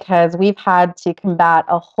beginning because we've had to combat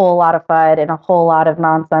a whole lot of FUD and a whole lot of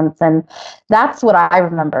nonsense. And that's what I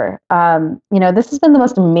remember. This has been the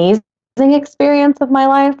most amazing experience of my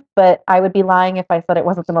life, but I would be lying if I said it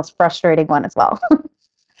wasn't the most frustrating one as well.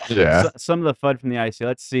 Yeah. Some of the FUD from the ICO.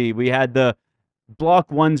 Let's see. We had the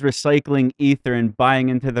Block Ones recycling ether and buying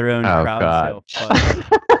into their own crowd sale FUD.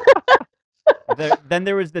 Then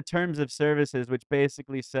there was the terms of services, which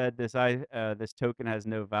basically said this token has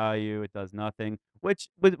no value, it does nothing, which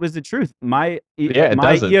was the truth. My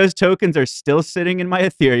EOS tokens are still sitting in my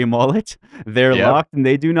Ethereum wallet. They're locked and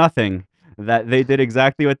they do nothing. That they did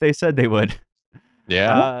exactly what they said they would.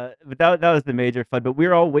 Yeah. But that was the major FUD. But we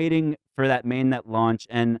were all waiting for that mainnet launch,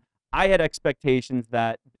 and I had expectations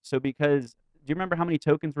because do you remember how many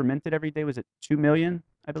tokens were minted every day? Was it 2 million?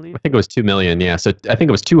 I believe. I think it was 2 million. Yeah. So I think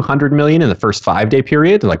it was 200 million in the first 5-day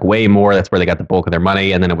period, like way more. That's where they got the bulk of their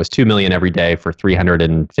money. And then it was 2 million every day for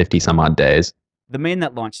 350 some odd days. The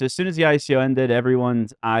mainnet launched. So as soon as the ICO ended,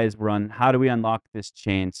 everyone's eyes were on how do we unlock this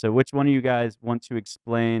chain? So which one of you guys want to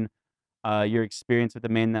explain your experience with the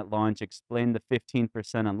mainnet launch? Explain the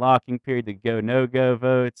 15% unlocking period, the go, no-go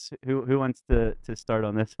votes. Who wants to start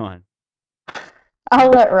on this one?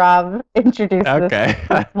 I'll let Rob introduce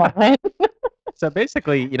this moment. So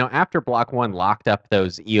basically, after Block One locked up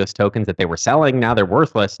those EOS tokens that they were selling, now they're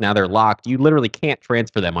worthless, now they're locked. You literally can't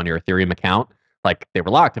transfer them on your Ethereum account. Like, they were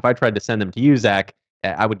locked. If I tried to send them to you, Zach,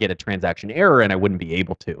 I would get a transaction error and I wouldn't be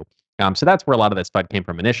able to. So that's where a lot of this FUD came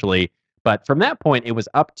from initially. But from that point, it was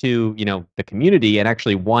up to, the community and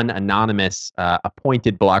actually one anonymous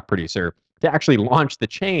appointed block producer to actually launch the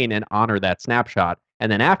chain and honor that snapshot.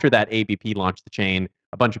 And then after that, ABP launched the chain.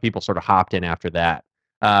 A bunch of people sort of hopped in after that.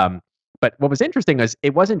 But what was interesting is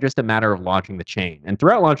it wasn't just a matter of launching the chain. And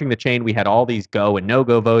throughout launching the chain, we had all these go and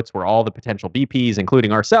no-go votes where all the potential BPs,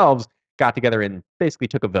 including ourselves, got together and basically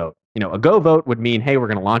took a vote. A go vote would mean, hey, we're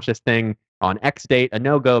going to launch this thing on X date. A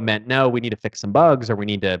no-go meant, no, we need to fix some bugs, or we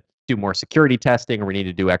need to do more security testing, or we need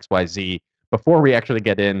to do X, Y, Z before we actually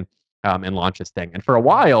get in and launch this thing. And for a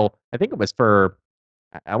while, I think it was for,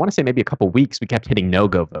 I want to say maybe a couple weeks, we kept hitting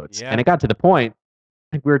no-go votes. Yeah. And it got to the point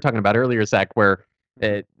like we were talking about earlier, Zach, where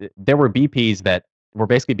there were BPs that were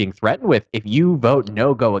basically being threatened with, if you vote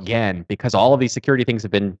no go again, because all of these security things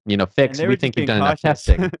have been, you know, And fixed. they We were think just you've being done enough cautious.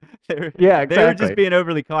 testing. Yeah, They were just exactly. being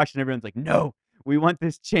overly cautious. Everyone's like, no, we want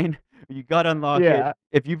this chain. You got to unlock Yeah. it.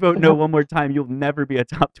 If you vote no one more time, you'll never be a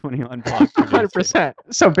top 20 on block producer. 100%.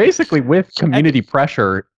 So basically, with community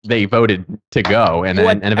pressure, they voted to go and Well,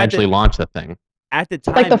 then and eventually launched the thing. At the It's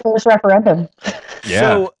like the time, first referendum.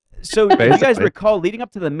 Yeah. so if you guys Basically. recall, leading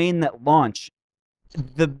up to the mainnet launch,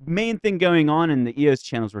 the main thing going on in the EOS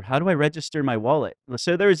channels were, how do I register my wallet?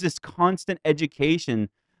 So there was this constant education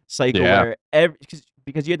cycle Yeah. where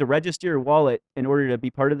because you had to register your wallet in order to be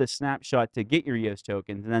part of the snapshot to get your EOS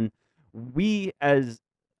tokens. And then we, as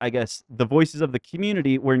I guess the voices of the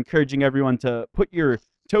community, were encouraging everyone to put your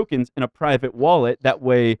tokens in a private wallet. That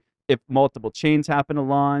way, if multiple chains happen to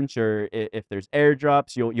launch or if there's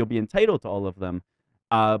airdrops, you'll be entitled to all of them.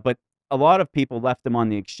 But a lot of people left them on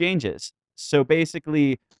the exchanges. So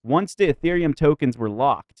basically, once the Ethereum tokens were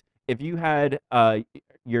locked, if you had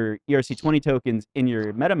your ERC20 tokens in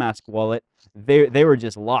your MetaMask wallet, they were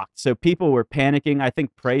just locked. So people were panicking. I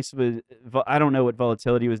think price was, I don't know what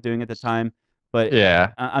volatility was doing at the time, but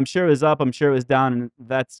Yeah. I'm sure it was up. I'm sure it was down. And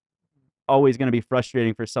that's always going to be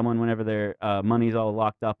frustrating for someone whenever their money's all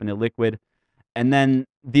locked up and illiquid. And then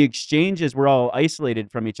the exchanges were all isolated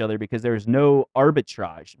from each other because there was no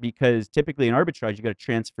arbitrage. Because typically in arbitrage, you got to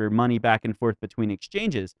transfer money back and forth between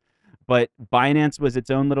exchanges. But Binance was its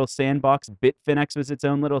own little sandbox. Bitfinex was its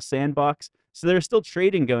own little sandbox. So there's still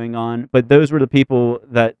trading going on. But those were the people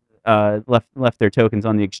that left their tokens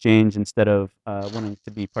on the exchange instead of wanting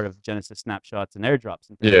to be part of Genesis snapshots and airdrops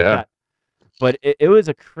and things like Yeah. that. But it was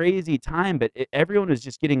a crazy time, but everyone was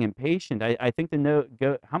just getting impatient. I think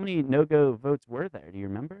how many no-go votes were there? Do you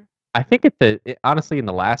remember? I think honestly, in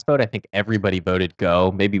the last vote, I think everybody voted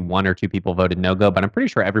go. Maybe one or two people voted no go, but I'm pretty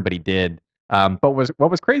sure everybody did. But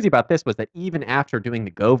what was crazy about this was that even after doing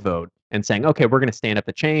the go vote and saying, okay, we're going to stand up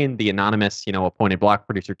the chain, the anonymous, appointed block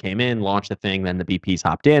producer came in, launched the thing, then the BPs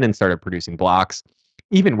hopped in and started producing blocks.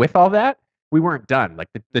 Even with all that, we weren't done. Like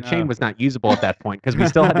the chain No. was not usable at that point because we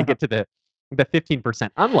still had to get to the 15%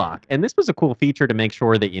 unlock. And this was a cool feature to make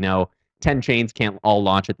sure that, 10 chains can't all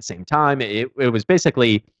launch at the same time. It was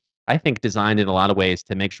basically, I think, designed in a lot of ways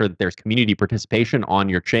to make sure that there's community participation on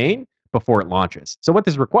your chain before it launches. So what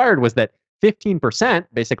this required was that 15%,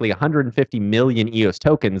 basically 150 million EOS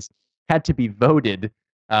tokens, had to be voted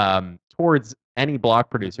towards any block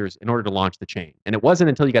producers in order to launch the chain. And it wasn't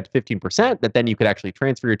until you got to 15% that then you could actually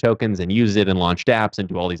transfer your tokens and use it and launch dApps and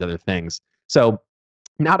do all these other things. So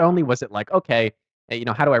not only was it like, okay,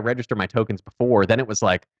 how do I register my tokens before? Then it was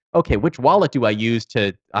like, okay, which wallet do I use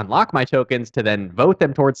to unlock my tokens to then vote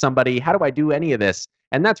them towards somebody? How do I do any of this?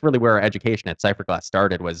 And that's really where our education at Cypherglass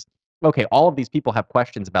started was, okay, all of these people have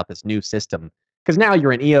questions about this new system. Because now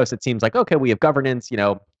you're in EOS, it seems like, okay, we have governance,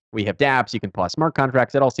 we have dApps, you can pull smart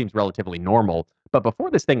contracts. It all seems relatively normal. But before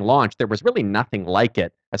this thing launched, there was really nothing like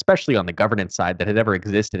it, especially on the governance side, that had ever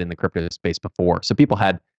existed in the crypto space before. So people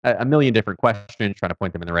had a million different questions, trying to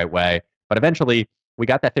point them in the right way. But eventually, we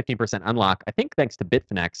got that 15% unlock, I think thanks to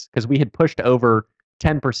Bitfinex, because we had pushed over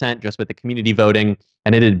 10% just with the community voting.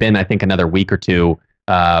 And it had been, I think, another week or two,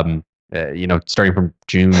 starting from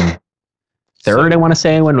June 3rd, I want to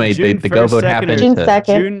say, when the go vote happened. June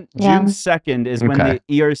 2nd. June 2nd is when Okay.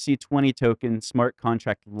 the ERC20 token smart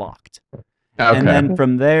contract locked. Okay. And then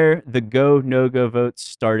from there, the go, no-go votes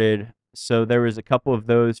started. So there was a couple of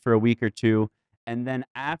those for a week or two. And then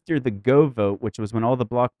after the go vote, which was when all the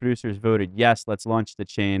block producers voted, yes, let's launch the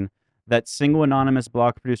chain, that single anonymous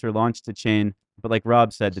block producer launched the chain. But like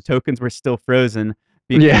Rob said, the tokens were still frozen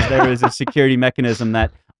because Yeah. there was a security mechanism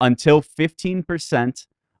that until 15%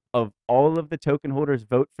 of all of the token holders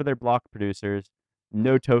vote for their block producers,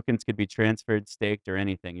 no tokens could be transferred, staked, or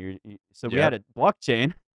anything. So we had a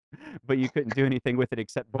blockchain, but you couldn't do anything with it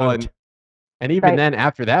except vote. And even Right. then,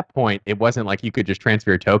 after that point, it wasn't like you could just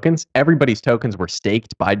transfer your tokens. Everybody's tokens were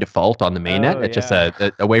staked by default on the mainnet. Oh, It's just yeah.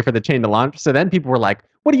 a way for the chain to launch. So then people were like,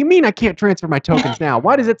 what do you mean I can't transfer my tokens now?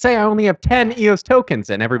 Why does it say I only have 10 EOS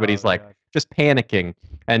tokens? And everybody's Oh, like God. just panicking.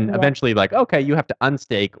 And Yeah. eventually like, okay, you have to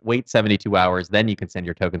unstake, wait 72 hours, then you can send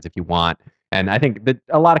your tokens if you want. And I think that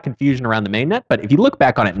a lot of confusion around the mainnet. But if you look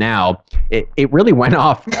back on it now, it really went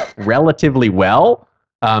off relatively well.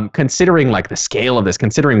 Considering like the scale of this,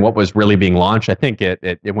 considering what was really being launched, I think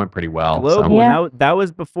it went pretty well. Global. So. Yeah. That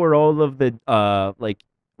was before all of the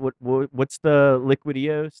what's the Liquid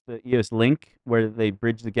EOS, the EOS Link, where they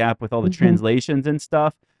bridge the gap with all the Mhm. translations and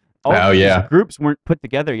stuff. All Oh, of these yeah. groups weren't put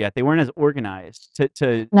together yet. They weren't as organized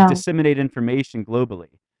to No. disseminate information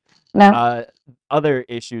globally. No. Other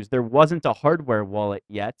issues. There wasn't a hardware wallet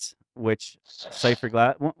yet, which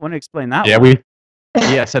CipherGlass. Want to explain that Yeah, one?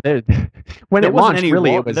 yeah. So when There it wasn't launched, any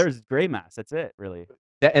really, wall. it was There's GrayMass. That's it, really.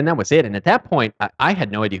 and that was it. And at that point, I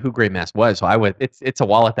had no idea who GrayMass was. So it's a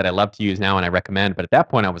wallet that I love to use now and I recommend. But at that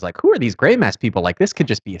point, I was like, who are these GrayMass people? Like, this could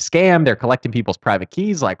just be a scam. They're collecting people's private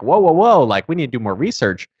keys. Like, whoa, whoa, whoa. Like, we need to do more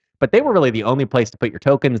research. But they were really the only place to put your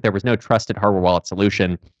tokens. There was no trusted hardware wallet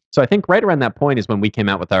solution. So I think right around that point is when we came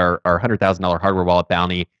out with our $100,000 hardware wallet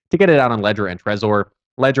bounty to get it out on Ledger and Trezor.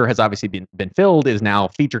 Ledger has obviously been filled, is now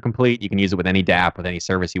feature complete. You can use it with any dApp, with any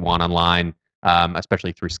service you want online,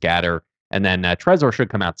 especially through Scatter. And then Trezor should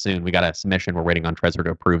come out soon. We got a submission. We're waiting on Trezor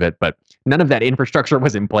to approve it. But none of that infrastructure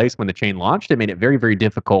was in place when the chain launched. It made it very, very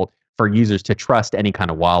difficult for users to trust any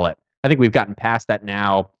kind of wallet. I think we've gotten past that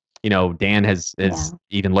now. You know, Dan has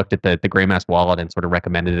even looked at the GrayMass wallet and sort of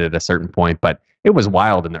recommended it at a certain point. But it was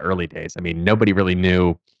wild in the early days. I mean, nobody really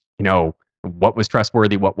knew, you know, what was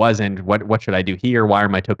trustworthy, what wasn't, what should I do here? Why are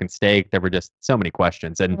my tokens staked? There were just so many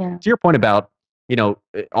questions. And to your point about, you know,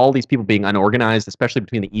 all these people being unorganized, especially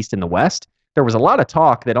between the East and the West, there was a lot of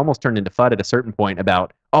talk that almost turned into FUD at a certain point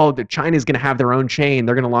about, oh, China's going to have their own chain.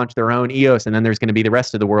 They're going to launch their own EOS. And then there's going to be the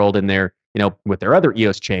rest of the world in their, you know, with their other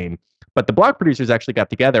EOS chain. But the block producers actually got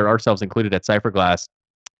together, ourselves included at CipherGlass,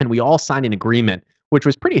 and we all signed an agreement, which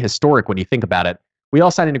was pretty historic when you think about it. We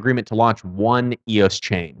all signed an agreement to launch one EOS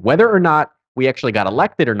chain. Whether or not we actually got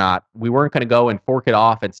elected or not, we weren't going to go and fork it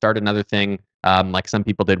off and start another thing like some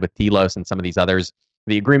people did with Telos and some of these others.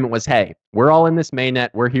 The agreement was, hey, we're all in this mainnet.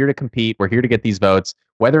 We're here to compete. We're here to get these votes.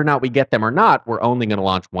 Whether or not we get them or not, we're only going to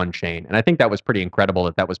launch one chain. And I think that was pretty incredible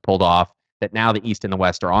that that was pulled off, that now the East and the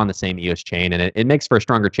West are on the same EOS chain. And it makes for a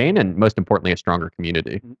stronger chain and, most importantly, a stronger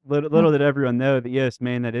community. Little did everyone know the EOS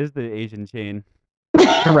mainnet is the Asian chain.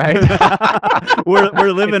 Right?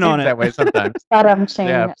 we're living on it that way sometimes. Chain.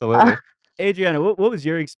 Yeah, absolutely. Adriana, what was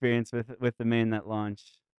your experience with the mainnet launch?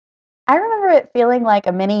 I remember it feeling like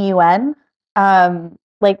a mini UN. I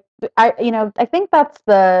think that's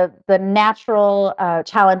the natural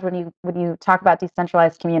challenge when you talk about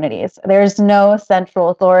decentralized communities. There's no central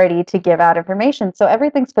authority to give out information, so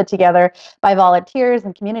everything's put together by volunteers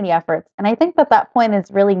and community efforts. And I think that point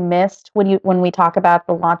is really missed when we talk about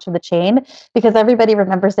the launch of the chain, because everybody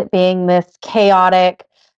remembers it being this chaotic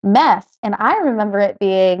mess. And I remember it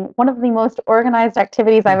being one of the most organized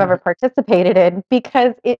activities I've ever participated in,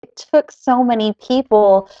 because it took so many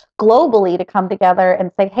people globally to come together and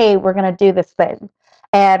say, hey, we're going to do this thing.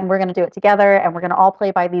 And we're going to do it together, and we're going to all play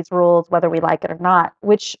by these rules, whether we like it or not,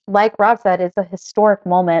 which, like Rob said, is a historic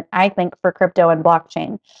moment, I think, for crypto and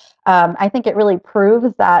blockchain. I think it really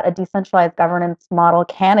proves that a decentralized governance model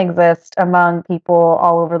can exist among people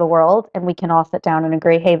all over the world, and we can all sit down and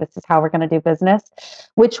agree, hey, this is how we're going to do business,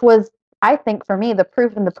 which was, I think, for me, the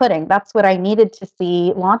proof in the pudding. That's what I needed to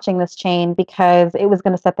see launching this chain, because it was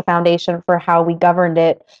going to set the foundation for how we governed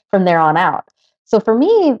it from there on out. So for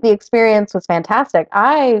me, the experience was fantastic.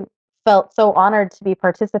 I felt so honored to be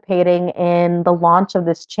participating in the launch of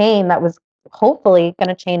this chain that was hopefully going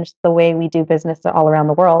to change the way we do business all around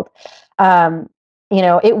the world.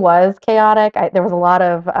 It was chaotic. There was a lot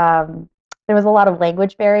of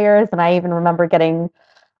language barriers, and I even remember getting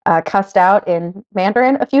cussed out in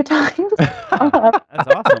Mandarin a few times.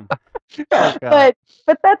 That's awesome.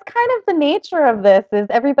 But that's kind of the nature of this, is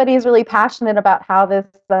everybody's really passionate about how this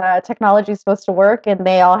technology is supposed to work, and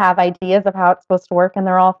they all have ideas of how it's supposed to work, and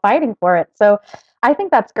they're all fighting for it. So I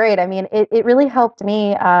think that's great. I mean, it really helped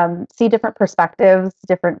me see different perspectives,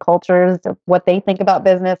 different cultures, what they think about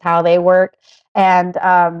business, how they work. And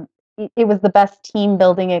it was the best team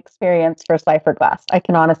building experience for CipherGlass. I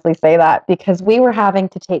can honestly say that, because we were having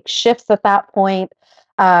to take shifts at that point,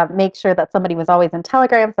 make sure that somebody was always in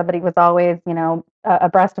Telegram, somebody was always,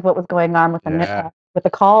 abreast of what was going on with the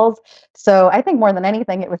calls. So I think more than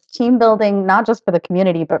anything, it was team building, not just for the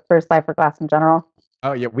community, but for CipherGlass in general.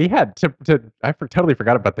 Oh yeah, we had totally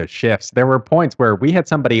forgot about those shifts. There were points where we had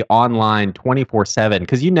somebody online 24/7,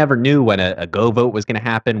 because you never knew when a go vote was going to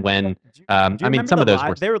happen. When some of those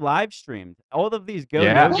they were live streamed. All of these go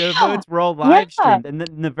votes were all Yeah. live streamed, and then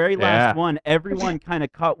in the very last one, everyone kind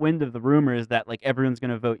of caught wind of the rumors that like everyone's going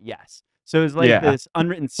to vote yes. So it was like this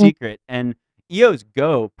unwritten secret. And EOS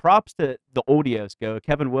Go, props to the old EOS Go,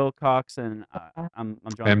 Kevin Wilcox and I'm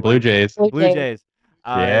John and Blue Jays. Blue Jays.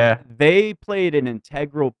 They played an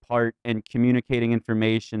integral part in communicating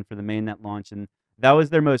information for the mainnet launch, and that was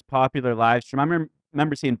their most popular live stream. I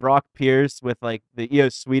remember seeing Brock Pierce with like the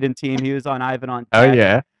EOS Sweden team. He was on Ivan on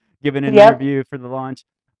Tech, giving an interview for the launch.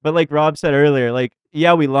 But like Rob said earlier, like,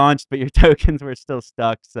 yeah, we launched, but your tokens were still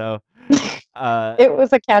stuck. So it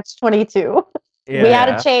was a catch-22. We had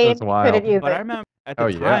Yeah, a chain, that's wild. couldn't use But I it. remember at Oh,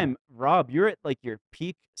 the yeah. time, Rob, you're at like your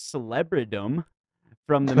peak celebridom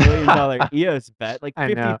from the $1 million EOS bet, like I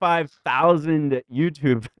know. 55,000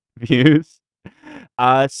 YouTube views.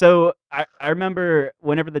 So I remember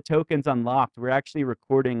whenever the tokens unlocked, we're actually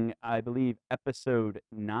recording, I believe, episode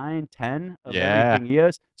 9, 10 of Yeah. Everything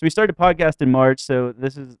EOS. So we started the podcast in March, so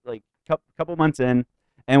this is like a couple months in,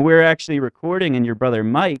 and we're actually recording, and your brother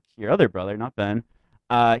Mike, your other brother, not Ben,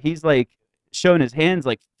 he's like showing his hands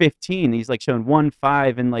like 15. He's like showing 1,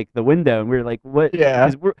 5 in like the window, and we were like, what? Yeah.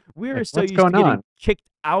 Because we were Like, so what's used to going getting on? kicked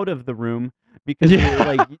out of the room because we were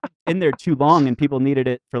like in there too long and people needed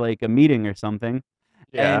it for like a meeting or something.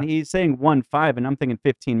 Yeah. And he's saying 1, 5, and I'm thinking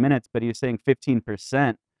 15 minutes, but he was saying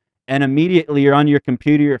 15%. And immediately you're on your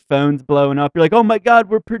computer, your phone's blowing up. You're like, oh my God,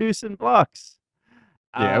 we're producing blocks.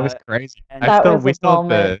 Yeah, it was crazy. and That was We a still have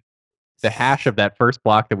moment. the hash of that first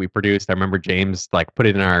block that we produced. I remember James like put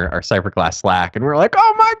it in our Cypherglass Slack, and we were like,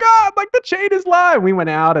 "Oh my God! Like the chain is live!" We went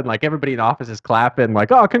out, and like everybody in the office is clapping,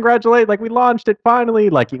 like, "Oh, congratulate! Like we launched it finally!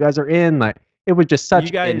 Like you guys are in!" Like it was just such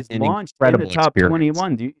you guys an launched in incredible the top experience.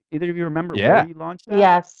 21. Do either of you remember Yeah. where you launched at?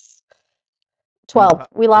 Yes. In the 12. top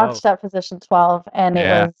We 12. launched at position 12 and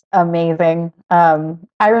Yeah. it was amazing.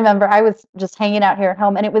 I remember I was just hanging out here at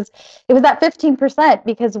home and it was at 15%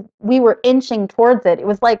 because we were inching towards it. It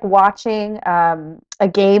was like watching a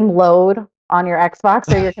game load on your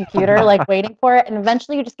Xbox or your computer, like waiting for it. And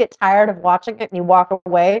eventually you just get tired of watching it and you walk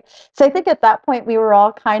away. So I think at that point we were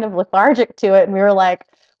all kind of lethargic to it and we were like,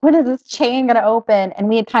 when is this chain going to open? And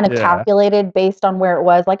we had kind of Yeah. calculated based on where it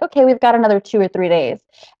was, like, okay, we've got another 2 or 3 days.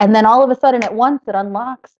 And then all of a sudden at once it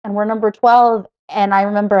unlocks and we're number 12. And I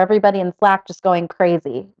remember everybody in Slack just going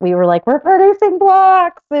crazy. We were like, we're producing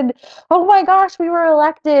blocks and oh my gosh, we were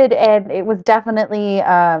elected. And it was definitely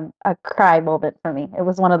a cry moment for me. It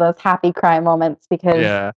was one of those happy cry moments because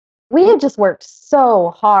Yeah. we had just worked so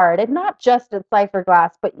hard and not just at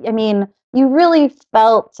Cypherglass, but I mean, you really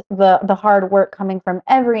felt the hard work coming from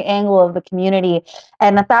every angle of the community.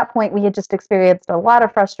 And at that point, we had just experienced a lot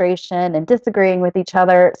of frustration and disagreeing with each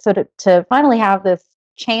other. So to finally have this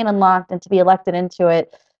chain unlocked and to be elected into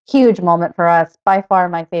it, huge moment for us. By far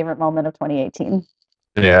my favorite moment of 2018.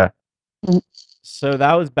 Yeah. So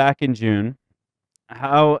that was back in June.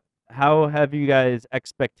 How have you guys'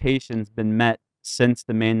 expectations been met since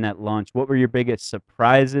the mainnet launch? What were your biggest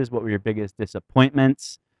surprises? What were your biggest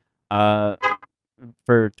disappointments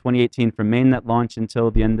for 2018 from mainnet launch until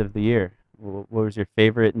the end of the year? What was your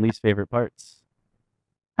favorite and least favorite parts?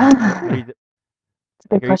 What do you- It's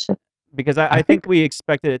a good question. because I think we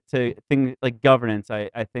expected it to things like governance.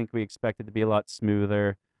 I think we expected to be a lot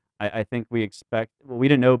smoother. I think we we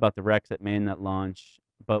didn't know about the Rex at mainnet launch,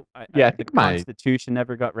 but Yeah, I the think my Constitution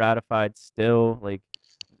never got ratified. Still, like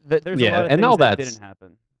there's a Yeah, lot of and things all that that's didn't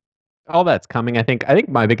happen. all that's coming. I think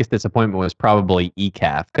my biggest disappointment was probably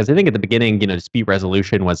ECAF because I think at the beginning, dispute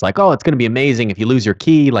resolution was like, oh, it's going to be amazing if you lose your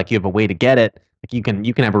key, like you have a way to get it, like you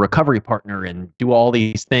can have a recovery partner and do all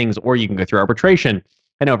these things, or you can go through arbitration.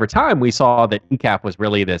 And over time, we saw that ECAF was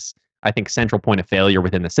really this, I think, central point of failure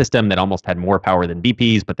within the system that almost had more power than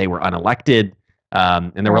VPs, but they were unelected,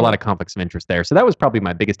 and there were a lot of conflicts of interest there. So that was probably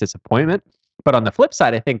my biggest disappointment. But on the flip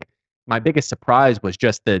side, I think my biggest surprise was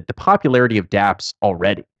just the popularity of dApps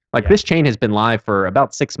already. Like this chain has been live for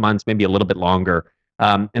about 6 months, maybe a little bit longer.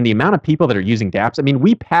 And the amount of people that are using dApps, I mean,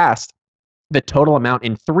 we passed the total amount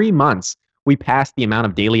in 3 months. We passed the amount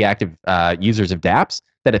of daily active users of dApps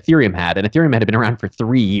that Ethereum had, and Ethereum had been around for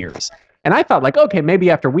 3 years. And I thought like, okay,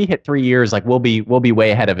 maybe after we hit 3 years, like we'll be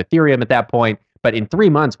way ahead of Ethereum at that point. But in 3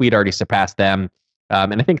 months, we'd already surpassed them.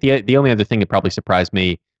 And I think the only other thing that probably surprised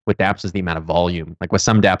me with dApps is the amount of volume. Like with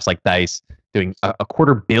some dApps like Dice doing a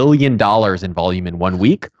 $250 million in volume in 1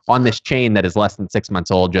 week on this chain that is less than 6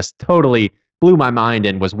 months old, just totally blew my mind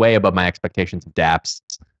and was way above my expectations of dApps.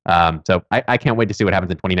 So I can't wait to see what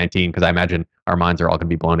happens in 2019 because I imagine our minds are all going to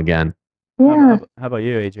be blown again. Yeah. How about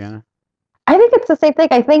you, Adriana? I think it's the same thing.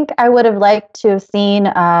 I think I would have liked to have seen,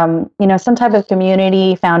 some type of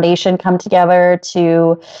community foundation come together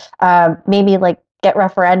to maybe like get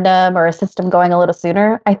referendum or a system going a little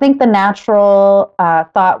sooner. I think the natural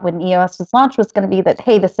thought when EOS was launched was going to be that,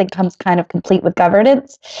 hey, this thing comes kind of complete with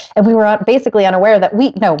governance. And we were basically unaware that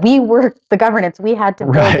we were the governance. We had to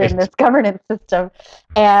build in this governance system.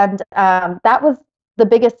 And that was the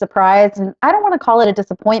biggest surprise. And I don't want to call it a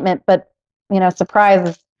disappointment, but surprise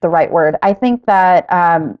is the right word. I think that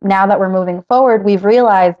now that we're moving forward, we've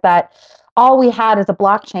realized that all we had is a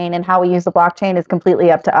blockchain, and how we use the blockchain is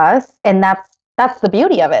completely up to us. And that's the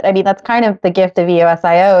beauty of it. I mean, that's kind of the gift of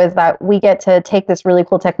EOS.IO is that we get to take this really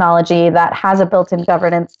cool technology that has a built-in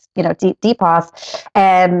governance, DPoS,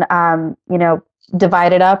 and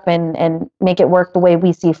divide it up and make it work the way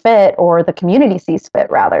we see fit, or the community sees fit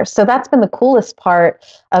rather. So that's been the coolest part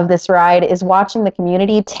of this ride, is watching the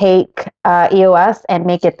community take EOS and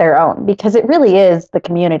make it their own, because it really is the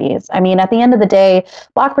community's. I mean, at the end of the day,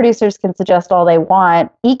 block producers can suggest all they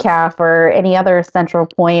want, ECAF or any other central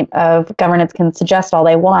point of governance can suggest all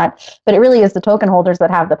they want, but it really is the token holders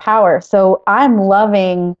that have the power. So I'm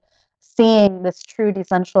loving seeing this true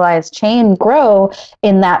decentralized chain grow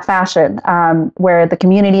in that fashion, where the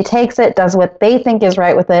community takes it, does what they think is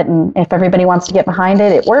right with it, and if everybody wants to get behind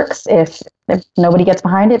it, it works. If nobody gets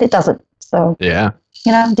behind it, it doesn't. So yeah,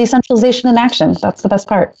 decentralization in action. That's the best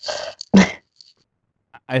part.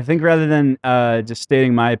 I think rather than just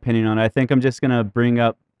stating my opinion on it, I think I'm just gonna bring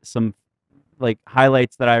up some like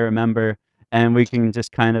highlights that I remember, and we can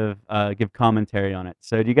just kind of give commentary on it.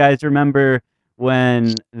 So do you guys remember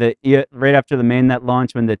when right after the mainnet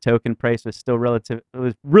launch, when the token price was still it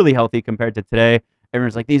was really healthy compared to today?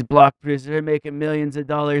 Everyone's like, these block producers are making millions of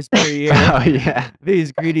dollars per year. Oh yeah,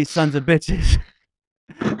 these greedy sons of bitches.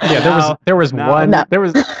 Yeah, there was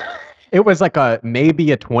it was like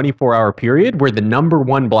maybe a 24-hour period where the number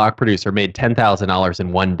one block producer made $10,000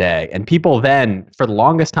 in one day, and people then, for the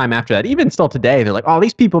longest time after that, even still today, they're like, oh,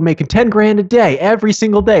 these people making 10 grand a day every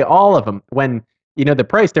single day, all of them. When the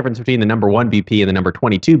price difference between the number 1 BP and the number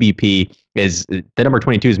 22 BP is the number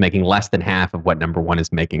 22 is making less than half of what number 1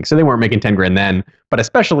 is making. So they weren't making 10 grand then, but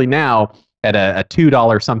especially now at a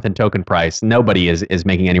 $2 something token price, nobody is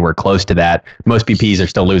making anywhere close to that. Most BPs are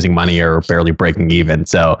still losing money or barely breaking even.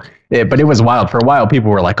 So, but it was wild. For a while,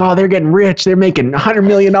 people were like, oh, they're getting rich. They're making $100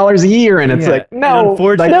 million a year. And it's like, no,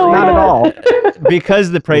 unfortunately, not at all.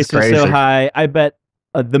 Because the price was so high, I bet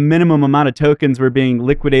the minimum amount of tokens were being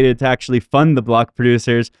liquidated to actually fund the block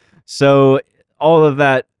producers. So all of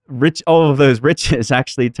those riches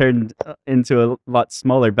actually turned into a lot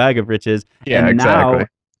smaller bag of riches. Yeah, and exactly. Now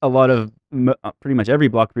a lot of pretty much every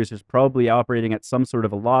block producer is probably operating at some sort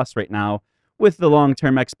of a loss right now, with the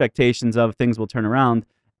long-term expectations of things will turn around.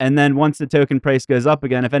 And then once the token price goes up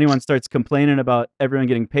again, if anyone starts complaining about everyone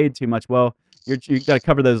getting paid too much, well, you got to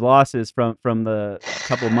cover those losses from the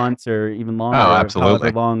couple months or even longer. Oh,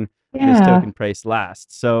 absolutely. However long this token price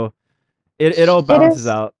lasts. So it all balances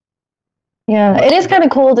out. Yeah, it is kind of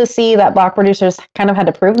cool to see that block producers kind of had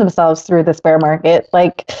to prove themselves through this bear market.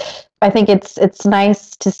 Like, I think it's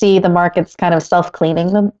nice to see the markets kind of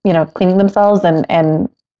self-cleaning cleaning themselves and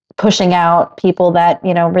pushing out people that,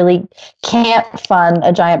 really can't fund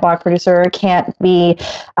a giant block producer, can't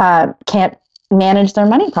manage their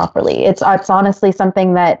money properly. It's honestly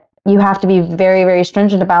something that you have to be very, very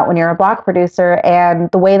stringent about when you're a block producer.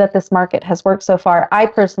 And the way that this market has worked so far, I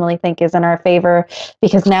personally think is in our favor,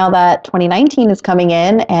 because now that 2019 is coming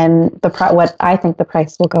in and what I think the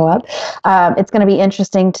price will go up, it's going to be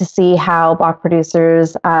interesting to see how block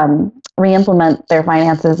producers re-implement their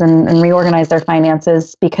finances and reorganize their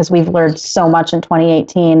finances, because we've learned so much in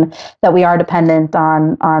 2018 that we are dependent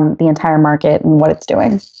on the entire market and what it's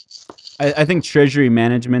doing. I think treasury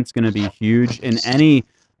management's going to be huge in any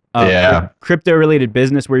crypto-related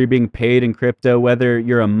business where you're being paid in crypto, whether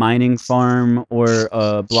you're a mining farm or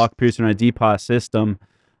a block producer on a DPoS system.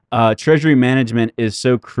 Treasury management is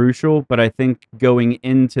so crucial, but I think going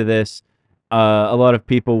into this, a lot of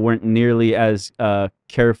people weren't nearly as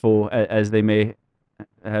careful as they may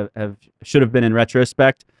should have been in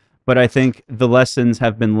retrospect. But I think the lessons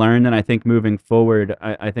have been learned, and I think moving forward,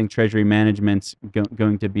 I think treasury management's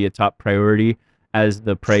going to be a top priority as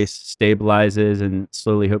the price stabilizes and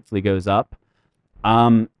slowly, hopefully, goes up.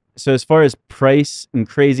 So as far as price and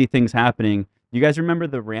crazy things happening, you guys remember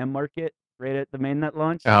the RAM market right at the mainnet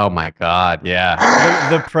launch? Oh my God,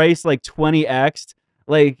 yeah. The price like 20x'd.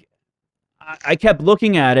 Like, I kept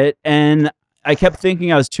looking at it and I kept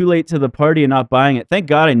thinking I was too late to the party and not buying it. Thank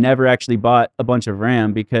God I never actually bought a bunch of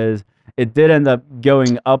RAM, because it did end up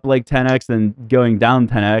going up like 10x and going down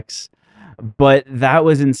 10x. But that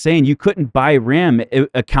was insane. You couldn't buy RAM.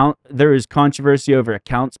 There was controversy over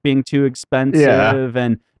accounts being too expensive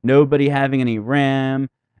and nobody having any RAM.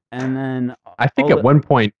 And then I think at one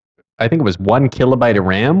point, I think it was 1 kilobyte of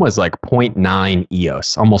RAM was like 0.9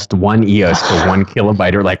 EOS, almost 1 EOS for 1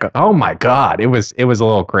 kilobyte. Or like, oh my God, it was a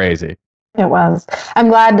little crazy. It was. I'm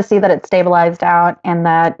glad to see that it stabilized out and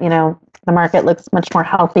that, the market looks much more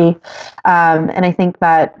healthy. And I think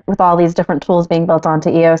that with all these different tools being built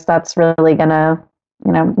onto EOS, that's really going to,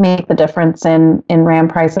 make the difference in RAM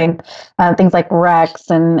pricing. Things like REX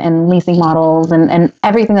and leasing models and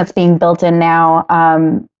everything that's being built in now.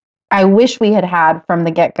 I wish we had from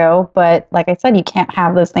the get-go, but like I said, you can't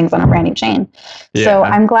have those things on a brand new chain. Yeah. So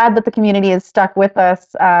I'm glad that the community is stuck with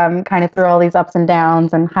us kind of through all these ups and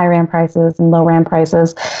downs and high RAM prices and low RAM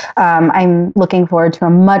prices. I'm looking forward to a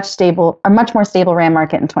much more stable RAM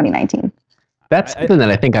market in 2019. That's something that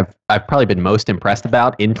I think I've probably been most impressed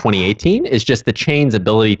about in 2018 is just the chain's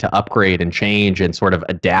ability to upgrade and change and sort of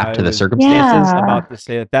adapt to the circumstances. Yeah. About to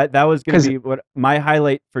say that was going to be what my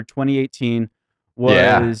highlight for 2018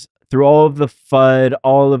 was. Through all of the FUD,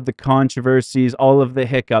 all of the controversies, all of the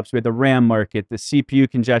hiccups with the RAM market, the CPU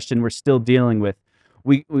congestion we're still dealing with,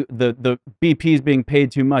 the BPs being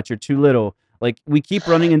paid too much or too little. Like, we keep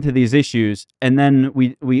running into these issues, and then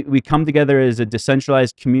we come together as a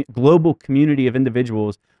decentralized global community of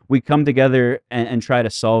individuals. We come together and try to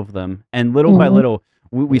solve them. And little by little,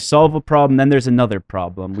 we solve a problem, then there's another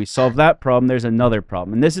problem. We solve that problem, there's another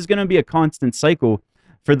problem. And this is going to be a constant cycle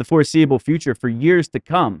for the foreseeable future for years to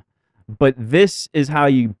come. But this is how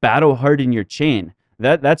you battle harden your chain.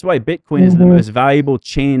 That's why Bitcoin is the most valuable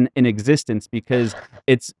chain in existence, because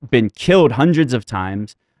it's been killed hundreds of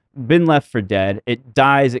times, been left for dead. It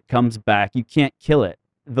dies, it comes back. You can't kill it.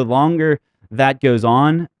 The longer that goes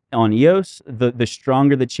on EOS, the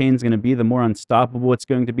stronger the chain's going to be, the more unstoppable it's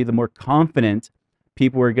going to be, the more confident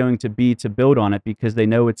people are going to be to build on it, because they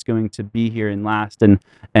know it's going to be here and last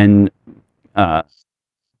and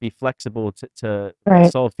be flexible to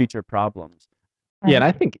solve future problems. Yeah, and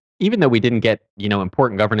I think even though we didn't get,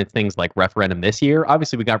 important governance things like referendum this year,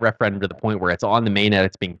 obviously we got referendum to the point where it's on the mainnet,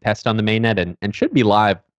 it's being tested on the mainnet, and should be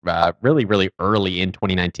live really, really early in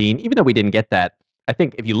 2019. Even though we didn't get that, I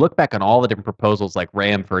think if you look back on all the different proposals like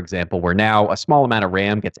RAM, for example, where now a small amount of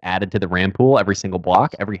RAM gets added to the RAM pool every single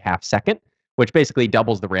block, every half second, which basically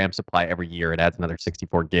doubles the RAM supply every year. It adds another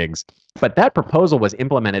 64 gigs. But that proposal was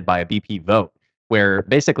implemented by a BP vote, where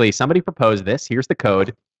basically somebody proposed this, here's the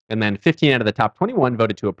code, and then 15 out of the top 21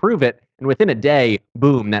 voted to approve it, and within a day,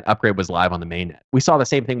 boom, that upgrade was live on the mainnet. We saw the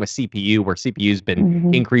same thing with CPU, where CPU's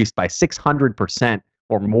been increased by 600%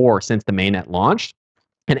 or more since the mainnet launched,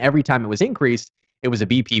 and every time it was increased, it was a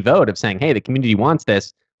BP vote of saying, hey, the community wants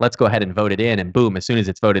this, let's go ahead and vote it in, and boom, as soon as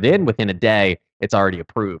it's voted in, within a day, it's already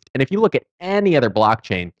approved. And if you look at any other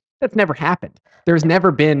blockchain, that's never happened. There's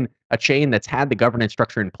never been a chain that's had the governance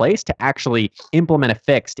structure in place to actually implement a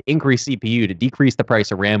fix to increase CPU, to decrease the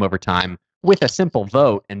price of RAM over time with a simple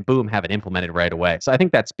vote, and boom, have it implemented right away. So I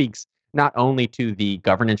think that speaks not only to the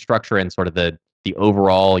governance structure and sort of the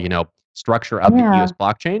overall, structure of the EOS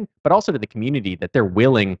blockchain, but also to the community that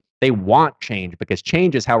they want change, because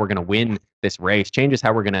change is how we're going to win this race. Change is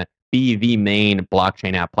how we're going to be the main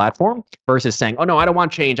blockchain app platform, versus saying, oh no, I don't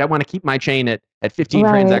want change. I want to keep my chain at 15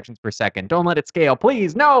 transactions per second. Don't let it scale.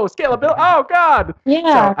 Please, no, scalability. Oh God.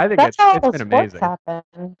 Yeah, so I think that's how it's been amazing.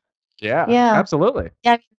 Happen. Yeah, absolutely.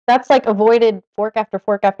 Yeah, that's like avoided fork after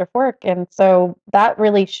fork after fork. And so that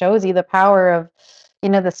really shows you the power of,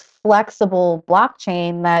 this flexible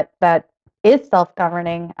blockchain that is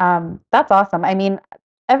self-governing. That's awesome. I mean,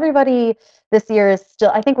 everybody this year is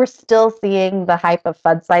I think we're still seeing the hype of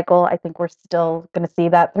FUD cycle. I think we're still going to see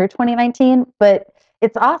that through 2019, but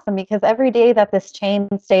it's awesome because every day that this chain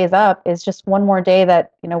stays up is just one more day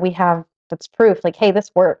that, we have that's proof like, hey, this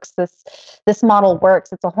works. This model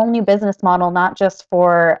works. It's a whole new business model, not just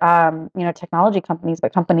for, technology companies,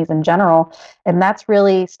 but companies in general. And that's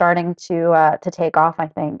really starting to take off, I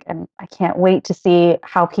think. And I can't wait to see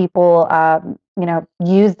how people,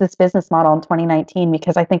 use this business model in 2019,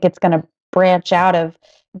 because I think it's going to branch out of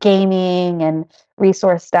gaming and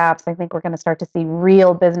resource stacks. I think we're going to start to see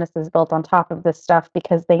real businesses built on top of this stuff,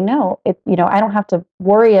 because they know it, I don't have to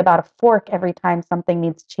worry about a fork every time something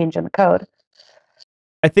needs to change in the code.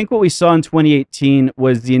 I think what we saw in 2018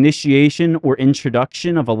 was the initiation or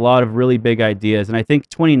introduction of a lot of really big ideas. And I think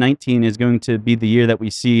 2019 is going to be the year that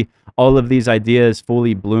we see all of these ideas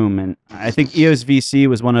fully bloom. And I think EOS VC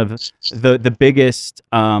was one of the biggest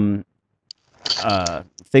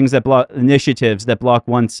initiatives that Block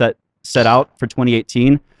One set out for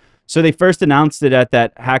 2018. So they first announced it at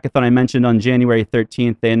that hackathon I mentioned on January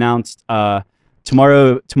 13th. They announced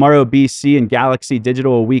Tomorrow BC and Galaxy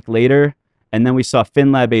Digital a week later. And then we saw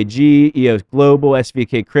FinLab AG, EOS Global,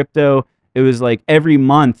 SVK Crypto. It was like every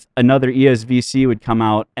month another EOS VC would come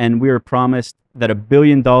out, and we were promised that $1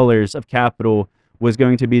 billion of capital was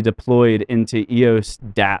going to be deployed into EOS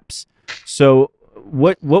dApps. So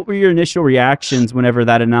what were your initial reactions whenever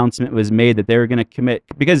that announcement was made that they were going to commit?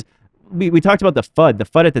 Because we talked about the FUD. The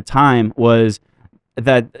FUD at the time was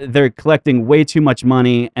that they're collecting way too much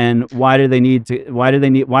money, and why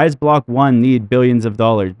does Block One need billions of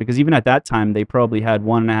dollars? Because even at that time, they probably had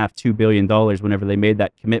 $1.5–2 billion whenever they made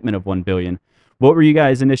that commitment of $1 billion. What were you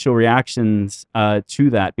guys' initial reactions to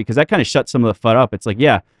that? Because that kind of shut some of the FUD up. It's like,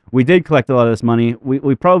 yeah, we did collect a lot of this money.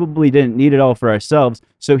 We probably didn't need it all for ourselves.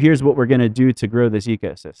 So here's what we're going to do to grow this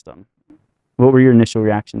ecosystem. What were your initial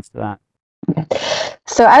reactions to that? Okay.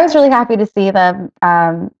 So I was really happy to see them,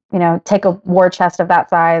 take a war chest of that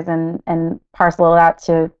size and parcel it out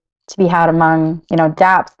to be had among,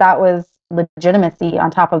 dApps. That was legitimacy on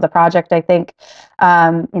top of the project. I think,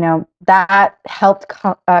 that helped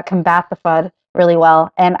combat the FUD really well.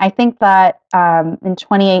 And I think that in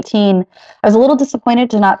 2018, I was a little disappointed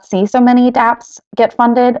to not see so many dApps get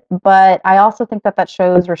funded, but I also think that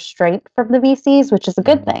shows restraint from the VCs, which is a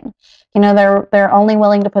good thing. They're only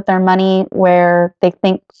willing to put their money where they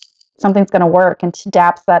think something's going to work, and to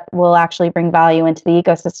dApps that will actually bring value into the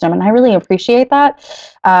ecosystem. And I really appreciate that.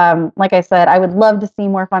 Like I said, I would love to see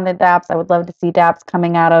more funded dApps. I would love to see dApps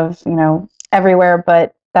coming out of, everywhere,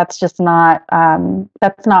 but that's just not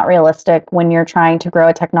realistic when you're trying to grow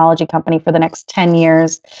a technology company for the next 10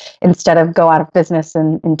 years instead of go out of business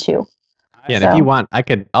in 2. Yeah, and if you want,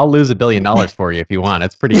 I'll lose $1 billion for you if you want.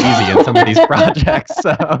 It's pretty easy in some of these projects.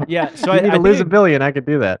 So yeah, so I lose $1 billion, I could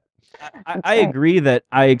do that. I agree that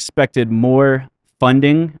I expected more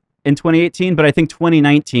funding in 2018, but I think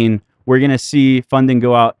 2019 we're going to see funding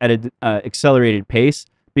go out at an accelerated pace,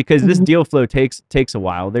 because this deal flow takes a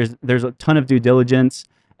while. There's a ton of due diligence,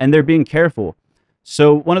 and they're being careful.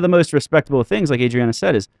 So one of the most respectable things, like Adriana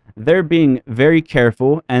said, is they're being very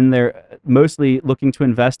careful, and they're mostly looking to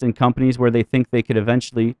invest in companies where they think they could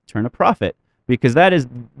eventually turn a profit, because that is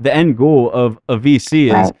the end goal of a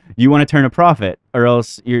VC is you want to turn a profit, or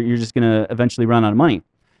else you're just going to eventually run out of money.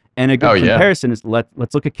 And a good comparison is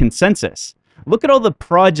let's look at Consensus. Look at all the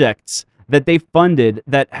projects that they funded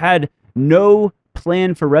that had no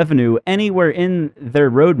plan for revenue anywhere in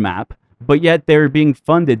their roadmap, but yet they're being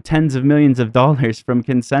funded tens of millions of dollars from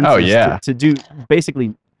Consensus to do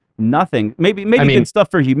basically nothing. Maybe good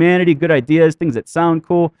stuff for humanity, good ideas, things that sound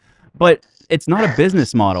cool, but it's not a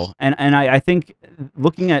business model. And I think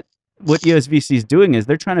looking at what EOS VC is doing is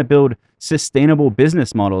they're trying to build sustainable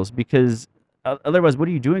business models, because otherwise, what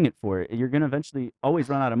are you doing it for? You're going to eventually always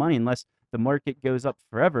run out of money unless the market goes up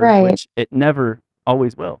forever, which it never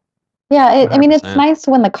always will. Yeah, it's nice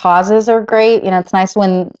when the causes are great. It's nice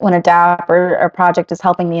when a dApp or a project is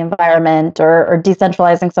helping the environment or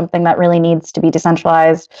decentralizing something that really needs to be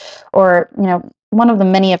decentralized, or, one of the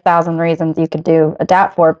many 1,000 reasons you could do a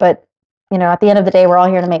dApp for. But, at the end of the day, we're all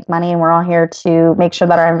here to make money, and we're all here to make sure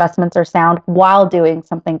that our investments are sound while doing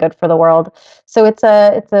something good for the world. So it's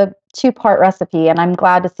a two-part recipe, and I'm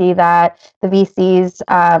glad to see that the VCs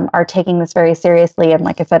are taking this very seriously and,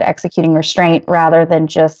 like I said, executing restraint rather than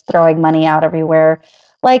just throwing money out everywhere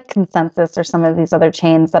like Consensus or some of these other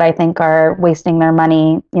chains that I think are wasting their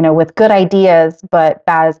money, with good ideas but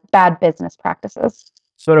bad business practices.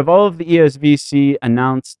 So out of all of the EOS VC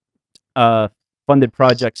announced funded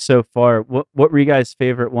projects so far, what were you guys'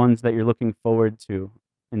 favorite ones that you're looking forward to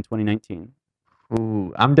in 2019?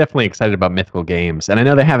 Ooh, I'm definitely excited about Mythical Games, and I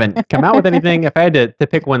know they haven't come out with anything. If I had to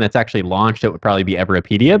pick one that's actually launched, it would probably be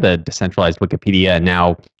Everpedia, the decentralized Wikipedia, and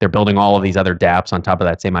now they're building all of these other dApps on top of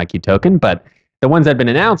that same IQ token. But the ones that have been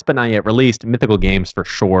announced but not yet released, Mythical Games for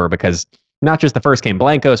sure, because not just the first game,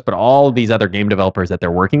 Blankos, but all of these other game developers that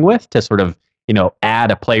they're working with to sort of,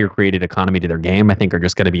 add a player-created economy to their game, I think are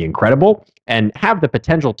just going to be incredible and have the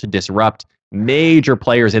potential to disrupt major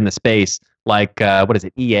players in the space, like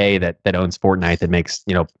EA that owns Fortnite, that makes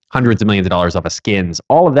hundreds of millions of dollars off of skins.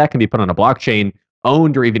 All of that can be put on a blockchain,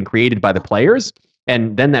 owned or even created by the players,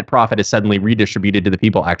 and then that profit is suddenly redistributed to the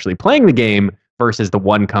people actually playing the game versus the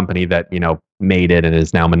one company that made it and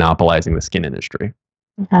is now monopolizing the skin industry.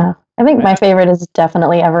 Yeah, I think my favorite is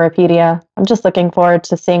definitely Everpedia. I'm just looking forward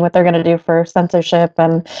to seeing what they're going to do for censorship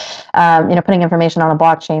and, putting information on a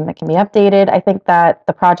blockchain that can be updated. I think that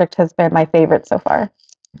the project has been my favorite so far.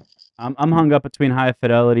 I'm hung up between High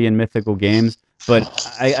Fidelity and Mythical Games,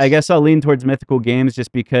 but I guess I'll lean towards Mythical Games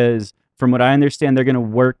just because, from what I understand, they're going to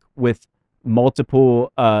work with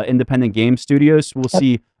multiple independent game studios. We'll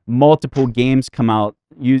see multiple games come out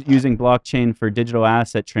using blockchain for digital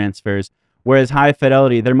asset transfers. Whereas High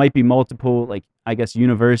Fidelity, there might be multiple,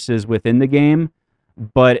 universes within the game,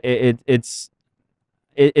 but it's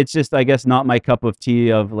just, I guess, not my cup of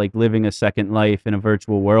tea of living a second life in a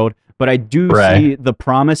virtual world. But I do see the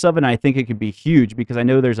promise of it, and I think it could be huge because I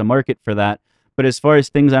know there's a market for that. But as far as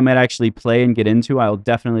things I might actually play and get into, I'll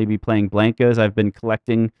definitely be playing Blankos. I've been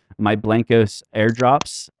collecting my Blankos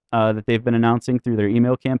airdrops that they've been announcing through their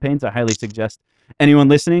email campaigns. I highly suggest anyone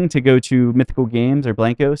listening to go to Mythical Games or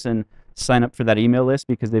Blankos and sign up for that email list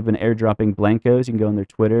because they've been airdropping Blankos. You can go on their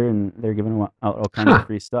Twitter and they're giving out all kinds of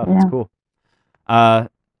free stuff. Yeah. It's cool.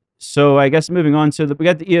 So I guess moving on, so we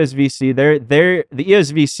got the EOS VC. The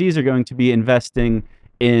EOS VCs are going to be investing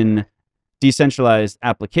in decentralized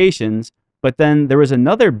applications, but then there was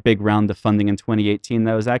another big round of funding in 2018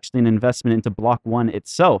 that was actually an investment into Block One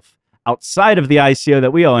itself, outside of the ICO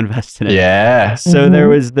that we all invested in. Yeah. So there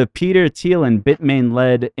was the Peter Thiel and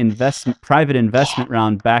Bitmain-led private investment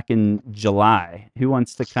round back in July. Who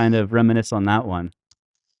wants to kind of reminisce on that one?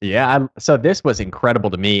 Yeah, so this was incredible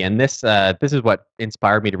to me, and this is what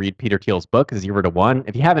inspired me to read Peter Thiel's book, 0 to 1.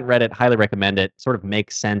 If you haven't read it, highly recommend it. Sort of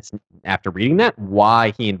makes sense after reading that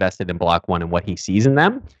why he invested in Block One and what he sees in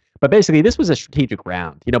them. But basically, this was a strategic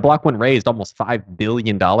round. You know, Block One raised almost $5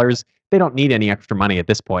 billion. They don't need any extra money at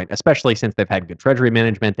this point, especially since they've had good treasury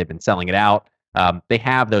management. They've been selling it out. They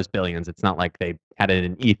have those billions. It's not like they had it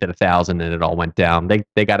in ETH at 1,000 and it all went down.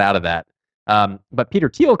 They got out of that. But Peter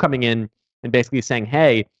Thiel coming in and basically saying,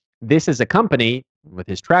 hey, this is a company with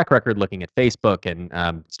his track record looking at Facebook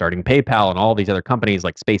and starting PayPal and all these other companies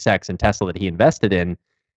like SpaceX and Tesla that he invested in.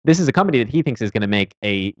 This is a company that he thinks is going to make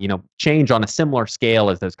a change on a similar scale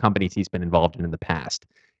as those companies he's been involved in the past.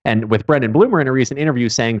 And with Brendan Bloomer in a recent interview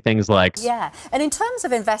saying things like... Yeah, and in terms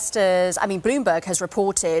of investors, I mean, Bloomberg has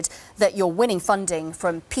reported that you're winning funding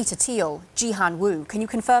from Peter Thiel, Jihan Wu. Can you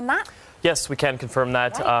confirm that? Yes, we can confirm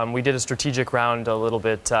that. Right. We did a strategic round a little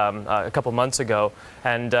bit a couple months ago,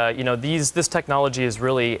 and this technology is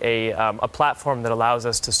really a platform that allows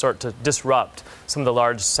us to start to disrupt some of the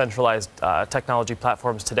large centralized technology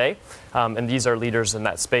platforms today, and these are leaders in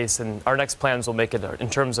that space. And our next plans will make it in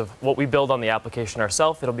terms of what we build on the application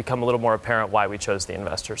ourselves. It'll become a little more apparent why we chose the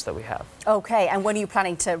investors that we have. Okay, and when are you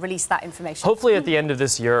planning to release that information? Hopefully at the end of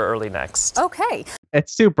this year or early next. Okay.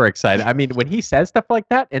 It's super exciting. I mean, when he says stuff like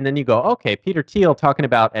that, and then you go, okay, Peter Thiel talking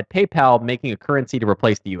about at PayPal making a currency to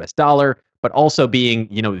replace the US dollar, but also being,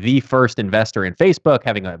 the first investor in Facebook,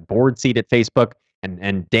 having a board seat at Facebook,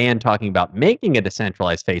 and Dan talking about making a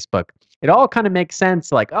decentralized Facebook, it all kind of makes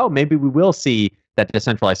sense. Like, oh, maybe we will see that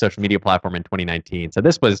decentralized social media platform in 2019. So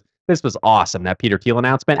this was awesome, that Peter Thiel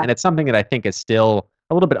announcement, and it's something that I think is still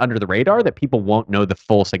a little bit under the radar that people won't know the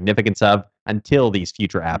full significance of until these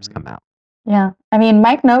future apps come out. Yeah, I mean,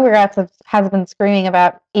 Mike Novogratz has been screaming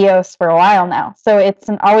about EOS for a while now. So it's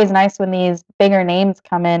always nice when these bigger names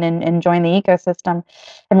come in and join the ecosystem.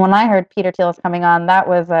 And when I heard Peter Thiel is coming on, that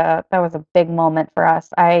was a big moment for us.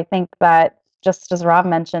 I think that, just as Rob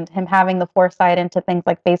mentioned, him having the foresight into things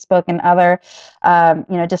like Facebook and other,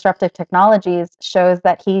 disruptive technologies shows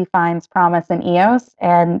that he finds promise in EOS,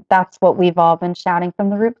 and that's what we've all been shouting from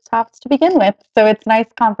the rooftops to begin with. So it's nice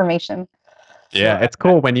confirmation. Yeah, it's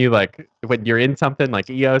cool when you're in something like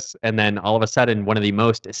EOS, and then all of a sudden one of the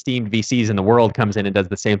most esteemed VCs in the world comes in and does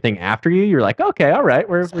the same thing after you. You're like, okay, all right,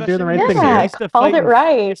 we're doing the right thing here. Yeah, called it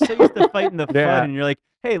right. You're so used to fighting the FUD, and you're like,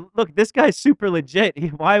 hey, look, this guy's super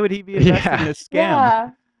legit. Why would he be investing in a scam?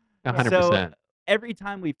 Yeah. 100%. So every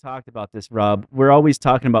time we've talked about this, Rob, we're always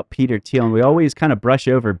talking about Peter Thiel, and we always kind of brush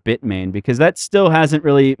over Bitmain because that still hasn't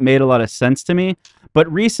really made a lot of sense to me. But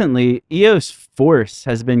recently, EOS Force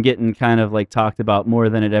has been getting kind of like talked about more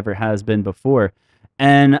than it ever has been before.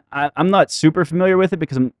 And I'm not super familiar with it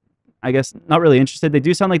because I'm, I guess, not really interested. They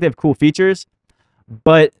do sound like they have cool features,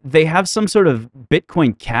 but they have some sort of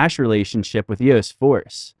Bitcoin Cash relationship with EOS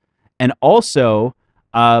Force. And also,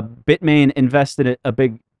 Bitmain invested a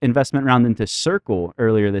big investment round into Circle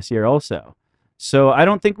earlier this year also. So I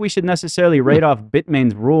don't think we should necessarily write off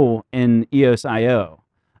Bitmain's role in EOS.io.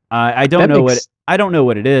 I don't know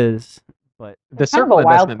what it is, but the Circle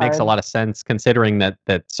investment makes a lot of sense considering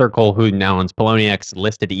that Circle, who now owns Poloniex,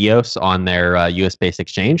 listed EOS on their US-based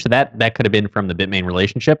exchange. So that could have been from the Bitmain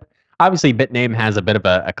relationship. Obviously, Bitname has a bit of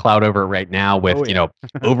a cloud over it right now with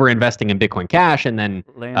over-investing in Bitcoin Cash and then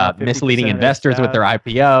misleading investors with their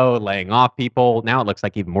IPO, laying off people. Now it looks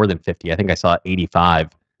like even more than 50. I think I saw 85.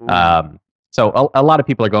 So a lot of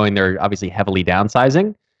people are going there, obviously heavily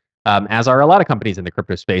downsizing, as are a lot of companies in the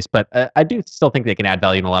crypto space. But I do still think they can add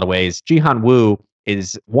value in a lot of ways. Jihan Wu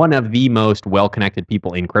is one of the most well-connected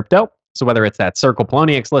people in crypto. So whether it's that Circle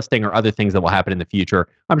Poloniex listing or other things that will happen in the future,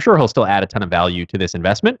 I'm sure he'll still add a ton of value to this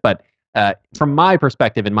investment. But from my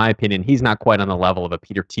perspective, in my opinion, he's not quite on the level of a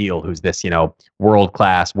Peter Thiel, who's this,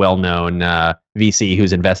 world-class, well-known VC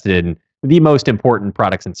who's invested in the most important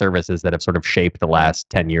products and services that have sort of shaped the last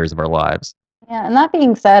 10 years of our lives. Yeah, and that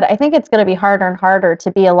being said, I think it's going to be harder and harder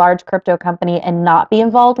to be a large crypto company and not be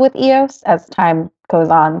involved with EOS as time goes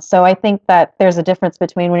on. So I think that there's a difference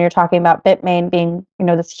between when you're talking about Bitmain being,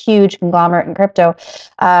 this huge conglomerate in crypto.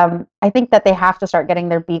 I think that they have to start getting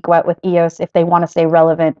their beak wet with EOS if they want to stay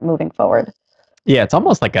relevant moving forward. Yeah, it's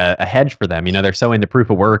almost like a hedge for them. They're so into proof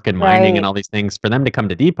of work and mining and all these things. For them to come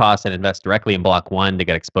to DPoS and invest directly in Block One to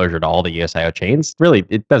get exposure to all the EOSIO chains, really,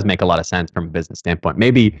 it does make a lot of sense from a business standpoint.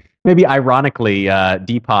 Maybe ironically,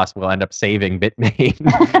 DPoS will end up saving Bitmain,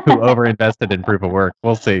 who overinvested in proof of work.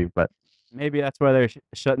 We'll see, but maybe that's why they're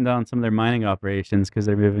shutting down some of their mining operations, because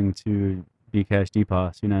they're moving to Bcash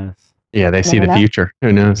DPoS. Who knows? Yeah, they see the future.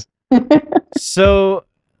 Who knows? So,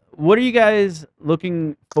 what are you guys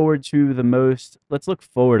looking forward to the most? Let's look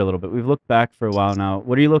forward a little bit. We've looked back for a while now.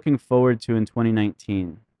 What are you looking forward to in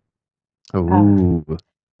 2019? Ooh.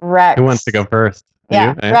 Rex. Who wants to go first?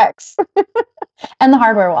 Yeah, Rex. And the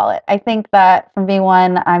hardware wallet. I think that from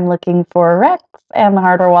V1, I'm looking for Rex and the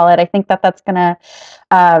hardware wallet. I think that that's going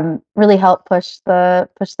to really help push the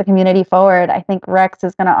community forward. I think Rex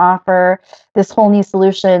is going to offer this whole new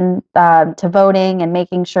solution to voting and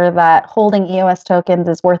making sure that holding EOS tokens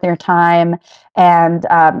is worth your time, and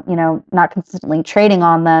not consistently trading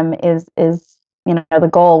on them is the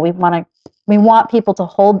goal. We want people to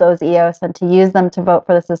hold those EOS and to use them to vote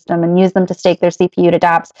for the system and use them to stake their CPU to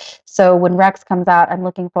dApps. So when Rex comes out, I'm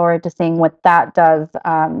looking forward to seeing what that does,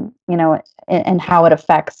 and how it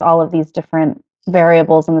affects all of these different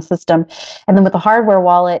variables in the system. And then with the hardware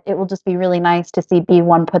wallet, it will just be really nice to see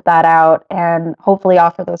B1 put that out and hopefully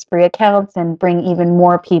offer those free accounts and bring even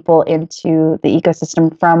more people into the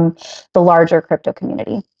ecosystem from the larger crypto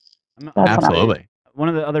community. Absolutely. One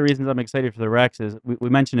of the other reasons I'm excited for the Rex is we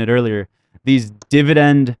mentioned it earlier, these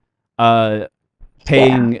dividend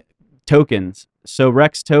paying tokens. So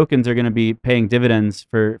Rex tokens are going to be paying dividends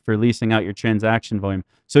for leasing out your transaction volume.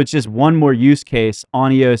 So it's just one more use case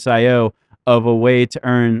on EOSIO of a way to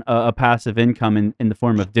earn a passive income in the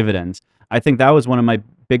form of dividends. I think that was one of my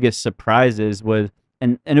biggest surprises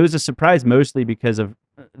and it was a surprise mostly because of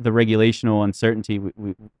the regulational uncertainty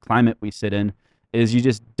climate we sit in, is you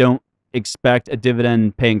just don't expect a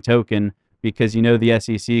dividend paying token because the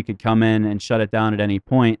SEC could come in and shut it down at any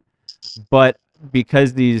point. But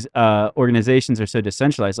because these organizations are so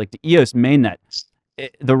decentralized, like the EOS mainnet,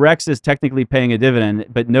 the Rex is technically paying a dividend,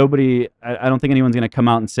 but I don't think anyone's going to come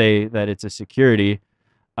out and say that it's a security.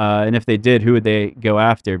 And if they did, who would they go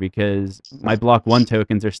after? Because my Block One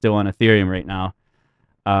tokens are still on Ethereum right now.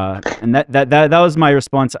 And that was my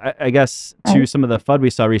response, I guess, to some of the FUD we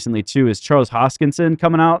saw recently too, is Charles Hoskinson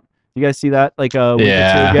coming out. You guys see that? Like a week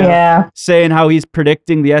or two ago, saying how he's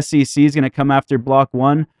predicting the SEC is going to come after Block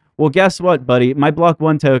One. Well, guess what, buddy? My Block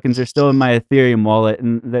One tokens are still in my Ethereum wallet,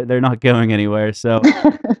 and they're not going anywhere. So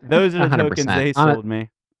those are the 100%. Tokens they sold me.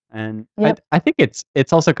 And I think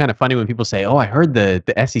it's also kind of funny when people say, "Oh, I heard the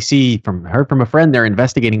SEC heard from a friend they're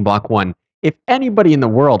investigating Block One." If anybody in the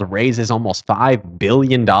world raises almost $5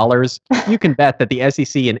 billion, you can bet that the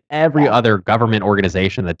SEC and every other government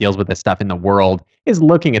organization that deals with this stuff in the world is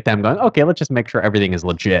looking at them going, okay, let's just make sure everything is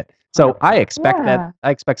legit. So I expect that. I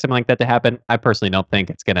expect something like that to happen. I personally don't think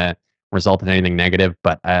it's going to result in anything negative,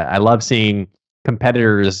 but I love seeing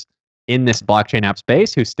competitors in this blockchain app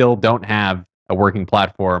space who still don't have a working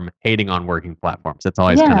platform hating on working platforms. It's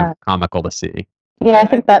always kind of comical to see. Yeah, I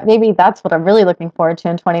think that maybe that's what I'm really looking forward to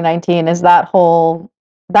in 2019 is that whole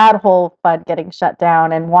FUD getting shut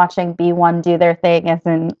down and watching B1 do their thing as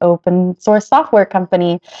an open source software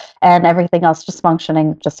company and everything else just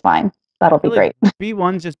functioning just fine. That'll be great.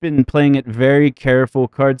 B1's just been playing it very careful,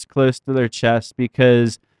 cards close to their chest,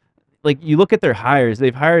 because like you look at their hires,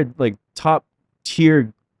 they've hired like top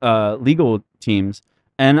tier legal teams,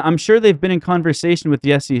 and I'm sure they've been in conversation with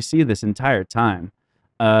the SEC this entire time.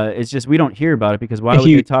 It's just we don't hear about it because why would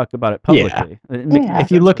they talk about it publicly?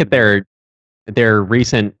 If you look at their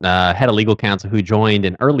recent head of legal counsel who joined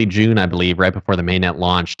in early June, I believe, right before the mainnet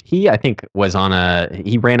launched, he I think was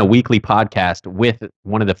he ran a weekly podcast with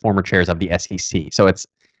one of the former chairs of the SEC. So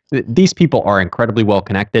these people are incredibly well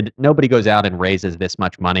connected. Nobody goes out and raises this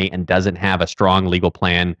much money and doesn't have a strong legal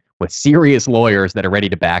plan with serious lawyers that are ready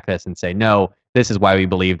to back this and say, no, this is why we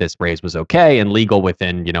believe this raise was okay and legal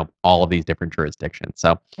within, all of these different jurisdictions.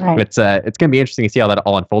 So it's going to be interesting to see how that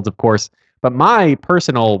all unfolds, of course. But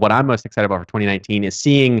what I'm most excited about for 2019 is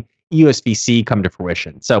seeing EOSVC come to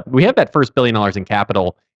fruition. So we have that first $1 billion in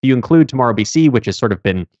capital. If you include Tomorrow BC, which has sort of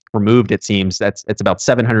been removed, it seems, it's about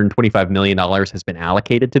 $725 million has been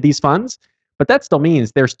allocated to these funds. But that still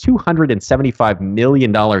means there's $275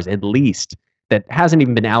 million at least that hasn't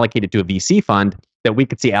even been allocated to a VC fund that we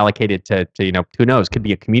could see allocated to who knows, could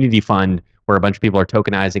be a community fund where a bunch of people are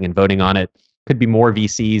tokenizing and voting on it. Could be more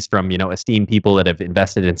VCs from, esteemed people that have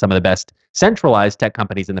invested in some of the best centralized tech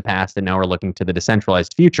companies in the past and now are looking to the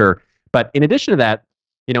decentralized future. But in addition to that,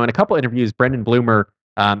 in a couple interviews, Brendan Bloomer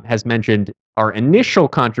has mentioned our initial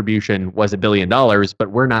contribution was $1 billion,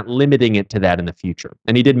 but we're not limiting it to that in the future.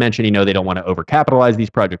 And he did mention, they don't want to overcapitalize these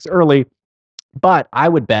projects early, but I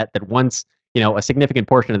would bet that once, a significant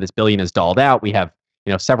portion of this billion is dolled out, we have,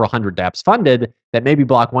 several hundred dApps funded, that maybe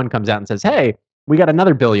Block One comes out and says, hey, we got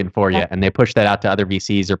another billion for you. And they push that out to other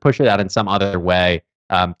VCs or push it out in some other way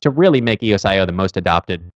to really make EOSIO the most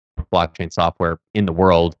adopted blockchain software in the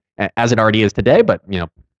world, as it already is today, but,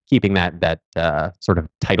 keeping that sort of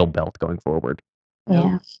title belt going forward.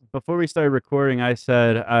 Yeah. Before we started recording, I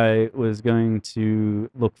said I was going to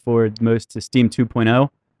look forward most to Steem 2.0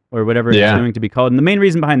 or whatever it's going to be called. And the main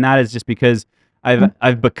reason behind that is just because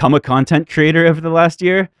I've become a content creator over the last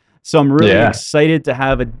year. So I'm really excited to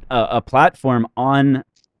have a platform on,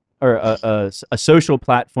 or a social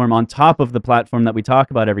platform on top of the platform that we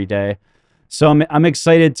talk about every day. So I'm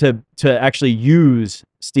excited to actually use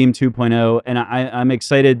Steem 2.0, and I'm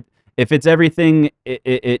excited if it's everything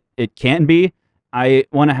it can be. I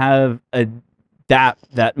want to have a DApp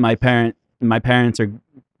that my parents or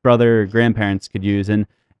brother or grandparents could use, and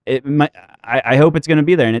I hope it's going to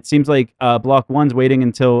be there. And it seems like Block One's waiting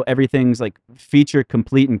until everything's like feature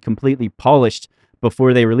complete and completely polished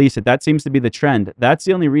before they release it. That seems to be the trend. That's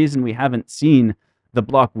the only reason we haven't seen the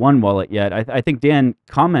Block One wallet yet. I think Dan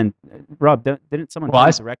Rob, didn't someone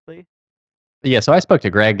comment directly? Yeah, so I spoke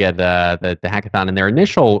to Greg at the hackathon, and their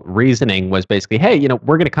initial reasoning was basically, hey,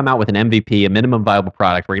 we're going to come out with an MVP, a minimum viable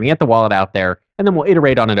product. We're going to get the wallet out there, and then we'll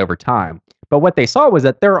iterate on it over time. But what they saw was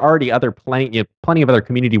that there are already plenty of other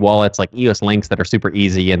community wallets like EOS Links that are super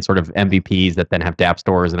easy and sort of MVPs that then have dApp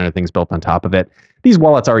stores and other things built on top of it. These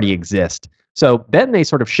wallets already exist. So then they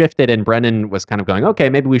sort of shifted, and Brennan was kind of going, okay,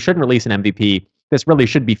 maybe we shouldn't release an MVP. This really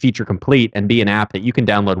should be feature complete and be an app that you can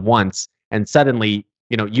download once, and suddenly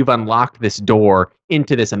you've unlocked this door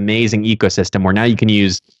into this amazing ecosystem where now you can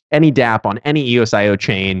use any dApp on any EOSIO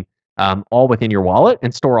chain, all within your wallet,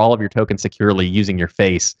 and store all of your tokens securely using your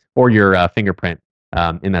face or your fingerprint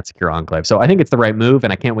in that secure enclave. So I think it's the right move,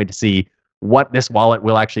 and I can't wait to see what this wallet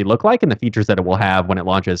will actually look like and the features that it will have when it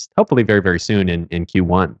launches, hopefully very, very soon in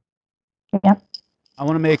Q1. Yep. I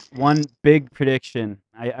want to make one big prediction.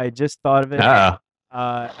 I just thought of it.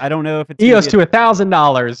 I don't know if it's EOS to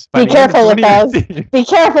 $1,000. Be careful with those. Be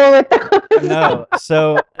careful with those. No,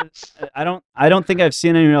 so I don't think I've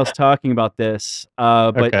seen anyone else talking about this.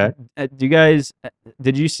 But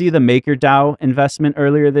did you see the MakerDAO investment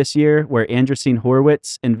earlier this year, where Andreessen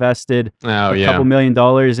Horowitz invested a couple $1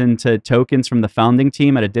 million into tokens from the founding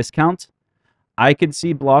team at a discount? I could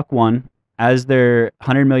see Block One, as their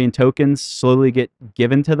 100 million tokens slowly get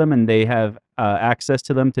given to them and they have access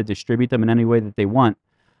to them to distribute them in any way that they want,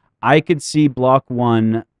 I could see Block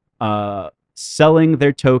One selling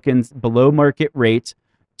their tokens below market rate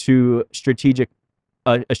to a strategic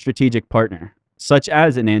partner, such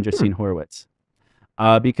as an Andreessen Horowitz.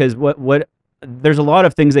 Because there's a lot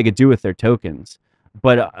of things they could do with their tokens,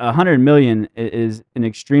 but 100 million is an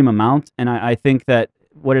extreme amount, and I think that,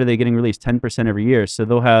 what are they getting released? 10% every year, so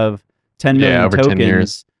they'll have 10 million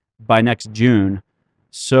tokens by next June.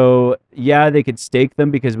 So yeah, they could stake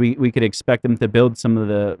them, because we could expect them to build some of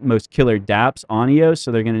the most killer dApps on EOS,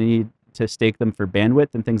 so they're going to need to stake them for bandwidth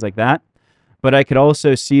and things like that. But I could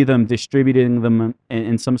also see them distributing them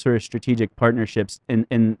in some sort of strategic partnerships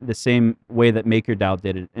in the same way that MakerDAO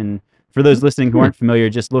did it. And for those listening who aren't familiar,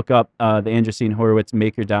 just look up the Andreessen Horowitz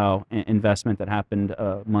MakerDAO investment that happened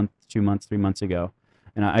a month, 2 months, 3 months ago.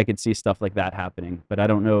 And I could see stuff like that happening, but I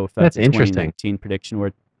don't know if that's a interesting 2019 prediction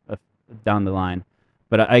or down the line.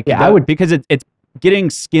 But I would, because it's getting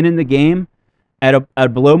skin in the game at a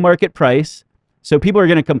below market price. So people are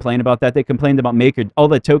going to complain about that. They complained about all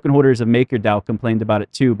the token holders of MakerDAO complained about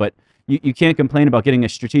it too. But you can't complain about getting a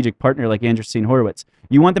strategic partner like Andreessen Horowitz.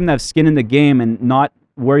 You want them to have skin in the game and not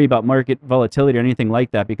worry about market volatility or anything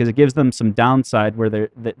like that, because it gives them some downside where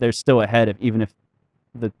they're still ahead of, even if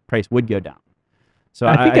the price would go down. So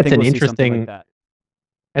I think it's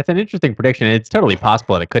it's an interesting prediction. It's totally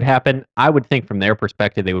possible that it could happen. I would think from their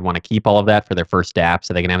perspective, they would want to keep all of that for their first DApp,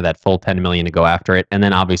 so they can have that full 10 million to go after it, and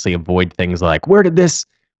then obviously avoid things like, where did these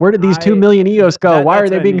 2 million EOS go? Why are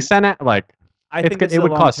they being sent out? Like, it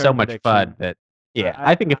would cause so much fun that,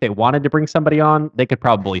 I think if they wanted to bring somebody on, they could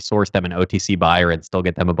probably source them an OTC buyer and still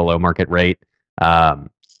get them a below market rate.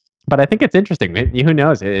 But I think it's interesting. Who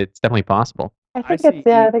knows? It's definitely possible. I think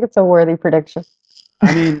it's a worthy prediction.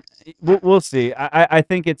 I mean, we'll see. I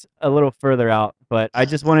think it's a little further out, but I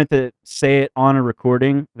just wanted to say it on a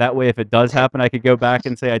recording. That way, if it does happen, I could go back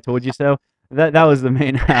and say I told you so. That was the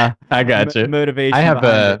main I got you. motivation.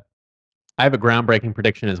 I I have a groundbreaking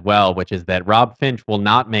prediction as well, which is that Rob Finch will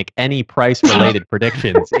not make any price-related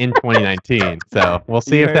predictions in 2019. So we'll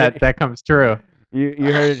see if that comes true. You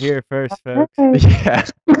heard it here first, folks. Yeah.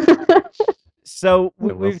 So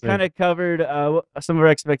We'll we've see. kind of covered some of our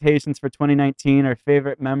expectations for 2019, our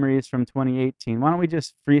favorite memories from 2018. Why don't we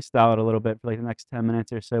just freestyle it a little bit for like the next 10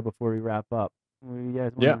 minutes or so before we wrap up? What do you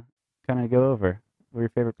guys want to kind of go over? What are your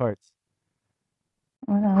favorite parts?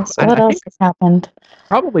 What else? I What else think has happened?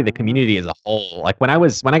 probably the community as a whole. Like when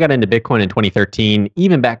I got into Bitcoin in 2013,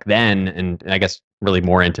 even back then, and I guess really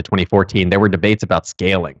more into 2014, there were debates about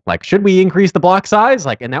scaling. Like, should we increase the block size?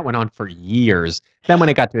 Like, and that went on for years. Then when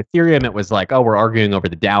it got to Ethereum, it was like, oh, we're arguing over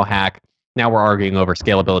the DAO hack. Now we're arguing over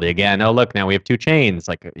scalability again. Oh, look, now we have two chains,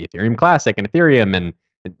 like Ethereum Classic and Ethereum, and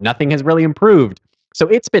nothing has really improved. So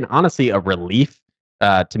it's been honestly a relief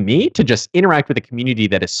to me to just interact with a community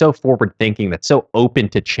that is so forward thinking, that's so open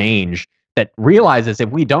to change, that realizes if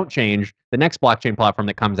we don't change, the next blockchain platform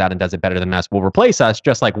that comes out and does it better than us will replace us,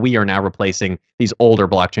 just like we are now replacing these older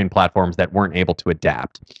blockchain platforms that weren't able to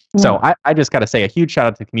adapt. So I just got to say a huge shout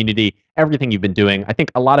out to the community, everything you've been doing. I think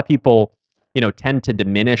a lot of people, tend to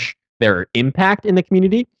diminish their impact in the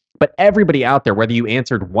community. But everybody out there, whether you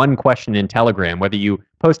answered one question in Telegram, whether you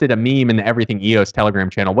posted a meme in the Everything EOS Telegram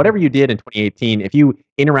channel, whatever you did in 2018, if you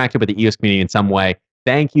interacted with the EOS community in some way,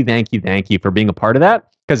 thank you for being a part of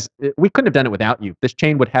that, because we couldn't have done it without you. This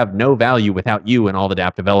chain would have no value without you and all the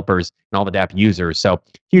dApp developers and all the dApp users. So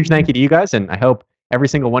huge thank you to you guys, and I hope every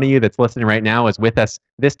single one of you that's listening right now is with us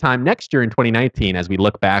this time next year in 2019 as we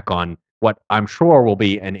look back on what I'm sure will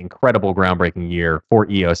be an incredible groundbreaking year for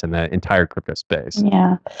EOS and the entire crypto space.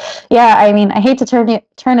 Yeah. I mean, I hate to turn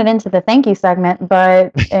it into the thank you segment,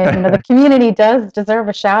 but the community does deserve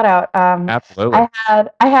a shout out. Absolutely. I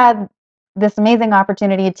had this amazing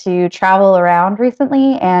opportunity to travel around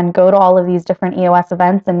recently and go to all of these different EOS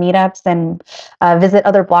events and meetups and visit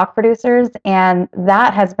other block producers, and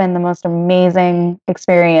that has been the most amazing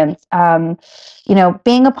experience.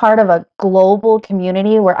 Being a part of a global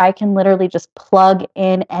community where I can literally just plug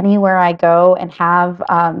in anywhere I go and have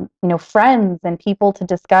friends and people to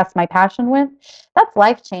discuss my passion with, that's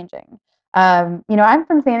life changing. I'm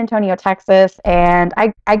from San Antonio, Texas, and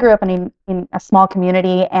I grew up in a small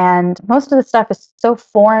community, and most of the stuff is so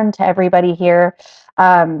foreign to everybody here.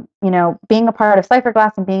 Being a part of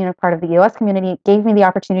Cypherglass and being a part of the EOS community gave me the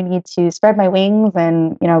opportunity to spread my wings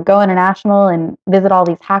and, go international and visit all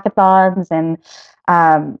these hackathons and,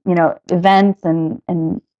 events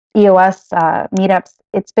and EOS meetups.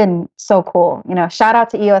 It's been so cool. Shout out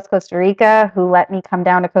to EOS Costa Rica, who let me come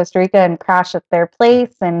down to Costa Rica and crash at their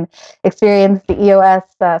place and experience the EOS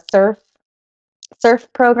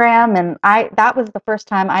surf program. And that was the first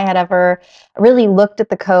time I had ever really looked at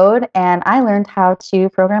the code, and I learned how to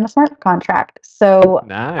program a smart contract. So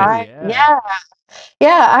nice.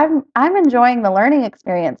 I'm enjoying the learning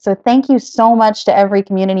experience. So thank you so much to every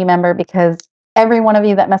community member, because every one of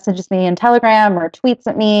you that messages me in Telegram or tweets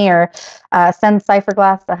at me or sends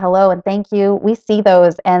Cypherglass a hello and thank you, we see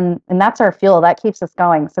those, and that's our fuel. That keeps us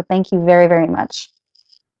going. So thank you very, very much.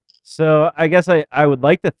 So I guess I would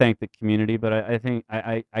like to thank the community, but I think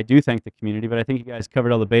I do thank the community, but I think you guys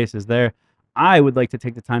covered all the bases there. I would like to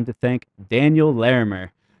take the time to thank Daniel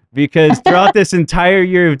Larimer, because throughout this entire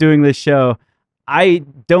year of doing this show, I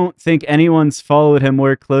don't think anyone's followed him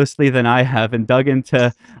more closely than I have and dug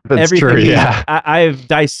into everything. True, yeah. I've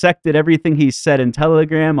dissected everything he's said in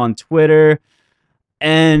Telegram, on Twitter,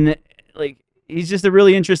 and he's just a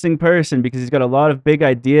really interesting person because he's got a lot of big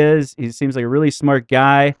ideas. He seems like a really smart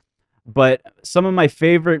guy. But some of my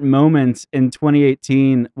favorite moments in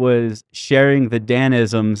 2018 was sharing the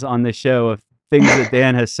Danisms on the show of things that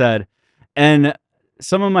Dan has said. And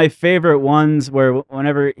some of my favorite ones were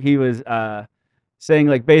whenever he was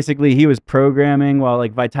saying basically he was programming while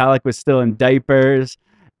Vitalik was still in diapers.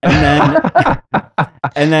 And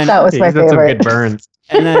then that was my favorite. Some good burns.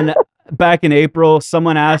 And then back in April,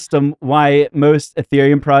 someone asked him why most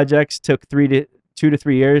Ethereum projects took 2 to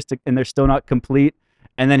 3 years and they're still not complete.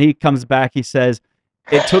 And then he comes back, he says,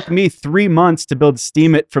 it took me 3 months to build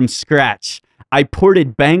Steemit from scratch. I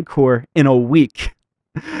ported Bancor in a week.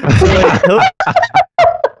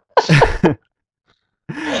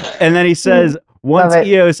 And then he says, once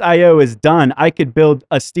EOS.io is done, I could build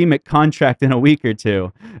a Steemit contract in a week or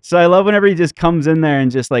 2. So I love whenever he just comes in there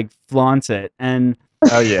and just flaunts it. And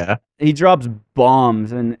oh yeah, he drops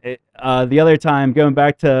bombs. And the other time, going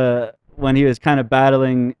back to when he was kind of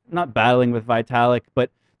not battling with Vitalik,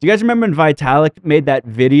 but do you guys remember when Vitalik made that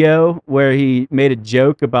video where he made a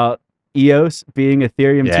joke about EOS being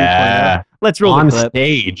Ethereum 2.0? Let's roll the clip. On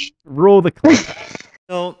stage. Roll the clip.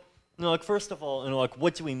 So Like first of all, like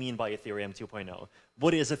what do we mean by Ethereum 2.0?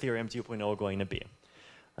 What is Ethereum 2.0 going to be?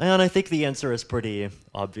 And I think the answer is pretty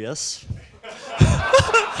obvious.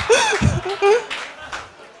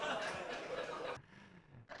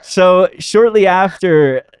 So shortly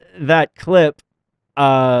after that clip,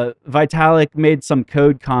 Vitalik made some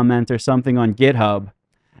code comment or something on GitHub,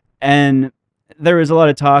 and there was a lot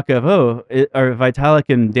of talk of, are Vitalik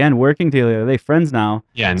and Dan working together? Are they friends now?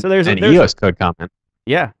 Yeah, so there's an there's EOS code comment.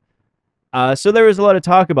 Yeah. So there was a lot of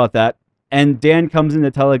talk about that, and Dan comes into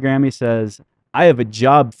Telegram. He says, "I have a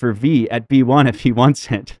job for V at B1 if he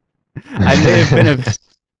wants it." I may have been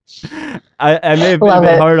I may have been a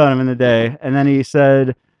bit hard on him in the day, and then he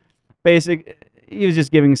said, he was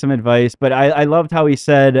just giving some advice, but I loved how he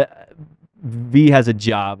said V has a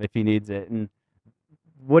job if he needs it. And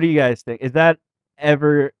what do you guys think? Is that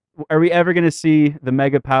ever? Are we ever going to see the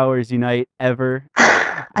mega powers unite ever?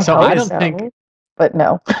 I don't think. But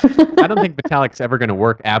no. I don't think Vitalik's ever going to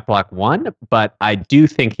work at Block One, but I do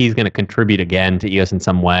think he's going to contribute again to EOS in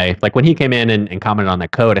some way. Like when he came in and commented on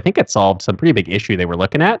that code, I think it solved some pretty big issue they were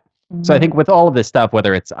looking at. So I think with all of this stuff,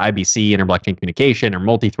 whether it's IBC, inter-blockchain communication, or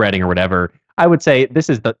multi-threading or whatever, I would say this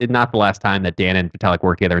is not the last time that Dan and Vitalik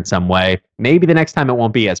work together in some way. Maybe the next time it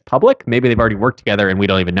won't be as public. Maybe they've already worked together and we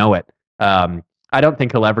don't even know it. I don't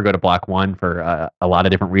think he'll ever go to Block One for a lot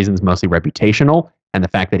of different reasons, mostly reputational, and the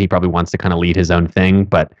fact that he probably wants to kind of lead his own thing.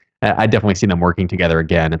 But I definitely see them working together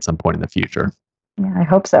again at some point in the future. Yeah, I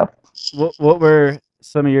hope so. What were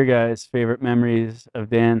some of your guys' favorite memories of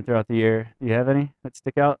Dan throughout the year? Do you have any that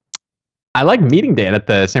stick out? I like meeting Dan at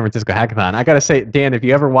the San Francisco Hackathon. I got to say, Dan, if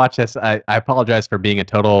you ever watch this, I apologize for being a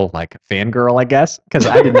total fangirl, I guess, because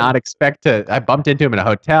I did not expect to. I bumped into him in a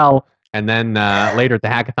hotel, and then later at the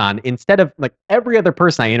hackathon, instead of every other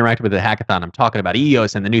person I interacted with at the hackathon, I'm talking about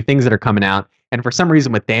EOS and the new things that are coming out. And for some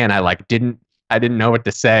reason with Dan, I didn't know what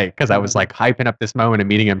to say because I was hyping up this moment and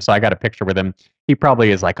meeting him. So I got a picture with him. He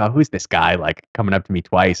probably is oh, who's this guy? Coming up to me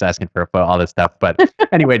twice, asking for a photo, all this stuff. But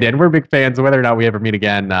anyway, Dan, we're big fans. Whether or not we ever meet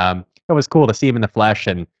again, it was cool to see him in the flesh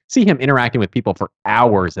and see him interacting with people for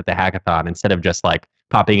hours at the hackathon instead of just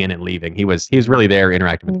popping in and leaving. He was really there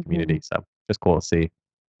interacting with the community. So just cool to see.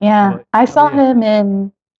 Yeah, I saw him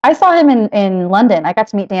in London. I got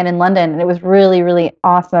to meet Dan in London, and it was really, really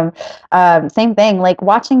awesome. Same thing,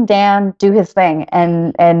 watching Dan do his thing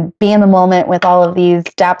and be in the moment with all of these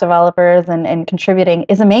dApp developers and contributing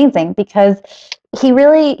is amazing because he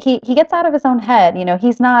really he gets out of his own head.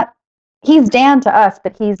 He's Dan to us,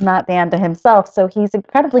 but he's not Dan to himself. So he's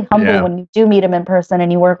incredibly humble when you do meet him in person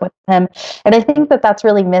and you work with him. And I think that that's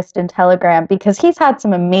really missed in Telegram because he's had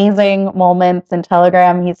some amazing moments in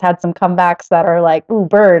Telegram. He's had some comebacks that are ooh,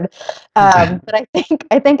 bird. But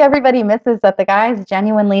I think everybody misses that the guy is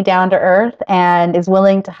genuinely down to earth and is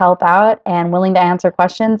willing to help out and willing to answer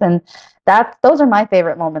questions. And those are my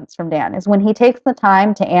favorite moments from Dan is when he takes the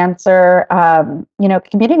time to answer,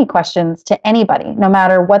 community questions to anybody, no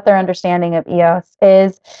matter what their understanding of EOS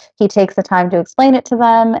is. He takes the time to explain it to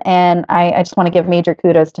them, and I just want to give major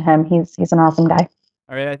kudos to him. He's an awesome guy.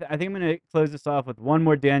 All right, I think I'm going to close this off with one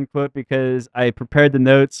more Dan quote because I prepared the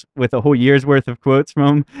notes with a whole year's worth of quotes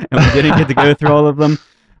from him, and we didn't get to go through all of them.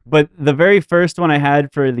 But the very first one I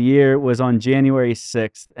had for the year was on January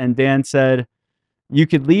 6th, and Dan said, "You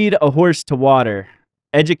could lead a horse to water.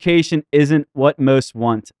 Education isn't what most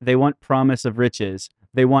want. They want promise of riches.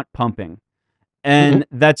 They want pumping." And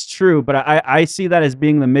that's true, but I see that as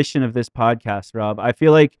being the mission of this podcast, Rob. I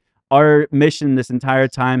feel like our mission this entire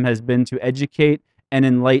time has been to educate and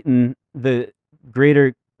enlighten the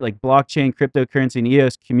greater blockchain, cryptocurrency, and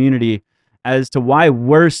EOS community as to why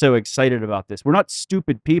we're so excited about this. We're not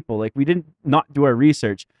stupid people. We didn't not do our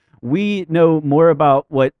research. We know more about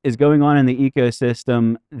what is going on in the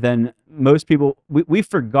ecosystem than most people. We've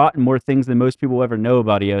forgotten more things than most people ever know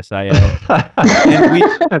about EOS.io.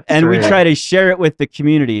 and we try to share it with the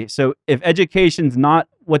community. So if education's not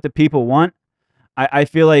what the people want, I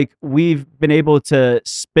feel like we've been able to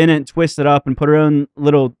spin it, twist it up, and put our own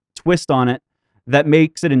little twist on it that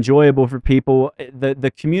makes it enjoyable for people.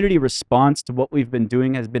 The community response to what we've been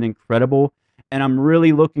doing has been incredible. And I'm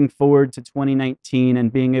really looking forward to 2019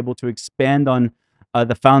 and being able to expand on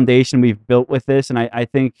the foundation we've built with this. And I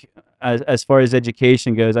think as far as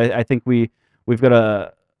education goes, I think we've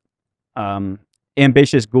got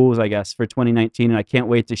ambitious goals, I guess, for 2019. And I can't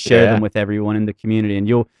wait to share them with everyone in the community. And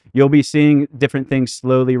you'll be seeing different things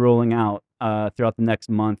slowly rolling out throughout the next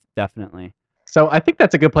month, definitely. So I think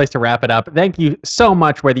that's a good place to wrap it up. Thank you so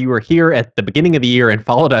much, whether you were here at the beginning of the year and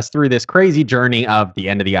followed us through this crazy journey of the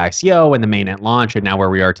end of the ICO and the mainnet launch and now where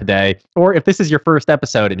we are today, or if this is your first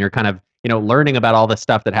episode and you're kind of learning about all the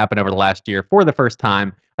stuff that happened over the last year for the first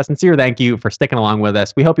time. A sincere thank you for sticking along with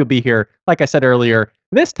us. We hope you'll be here, like I said earlier,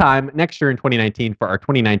 this time next year in 2019 for our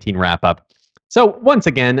 2019 wrap up. So once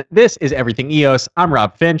again, this is Everything EOS. I'm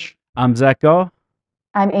Rob Finch. I'm Zach Gaw.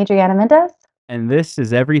 I'm Adriana Mendez. And this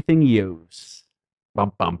is Everything EOS.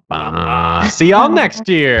 Bum, bum, bum. See y'all next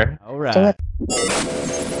year. All right.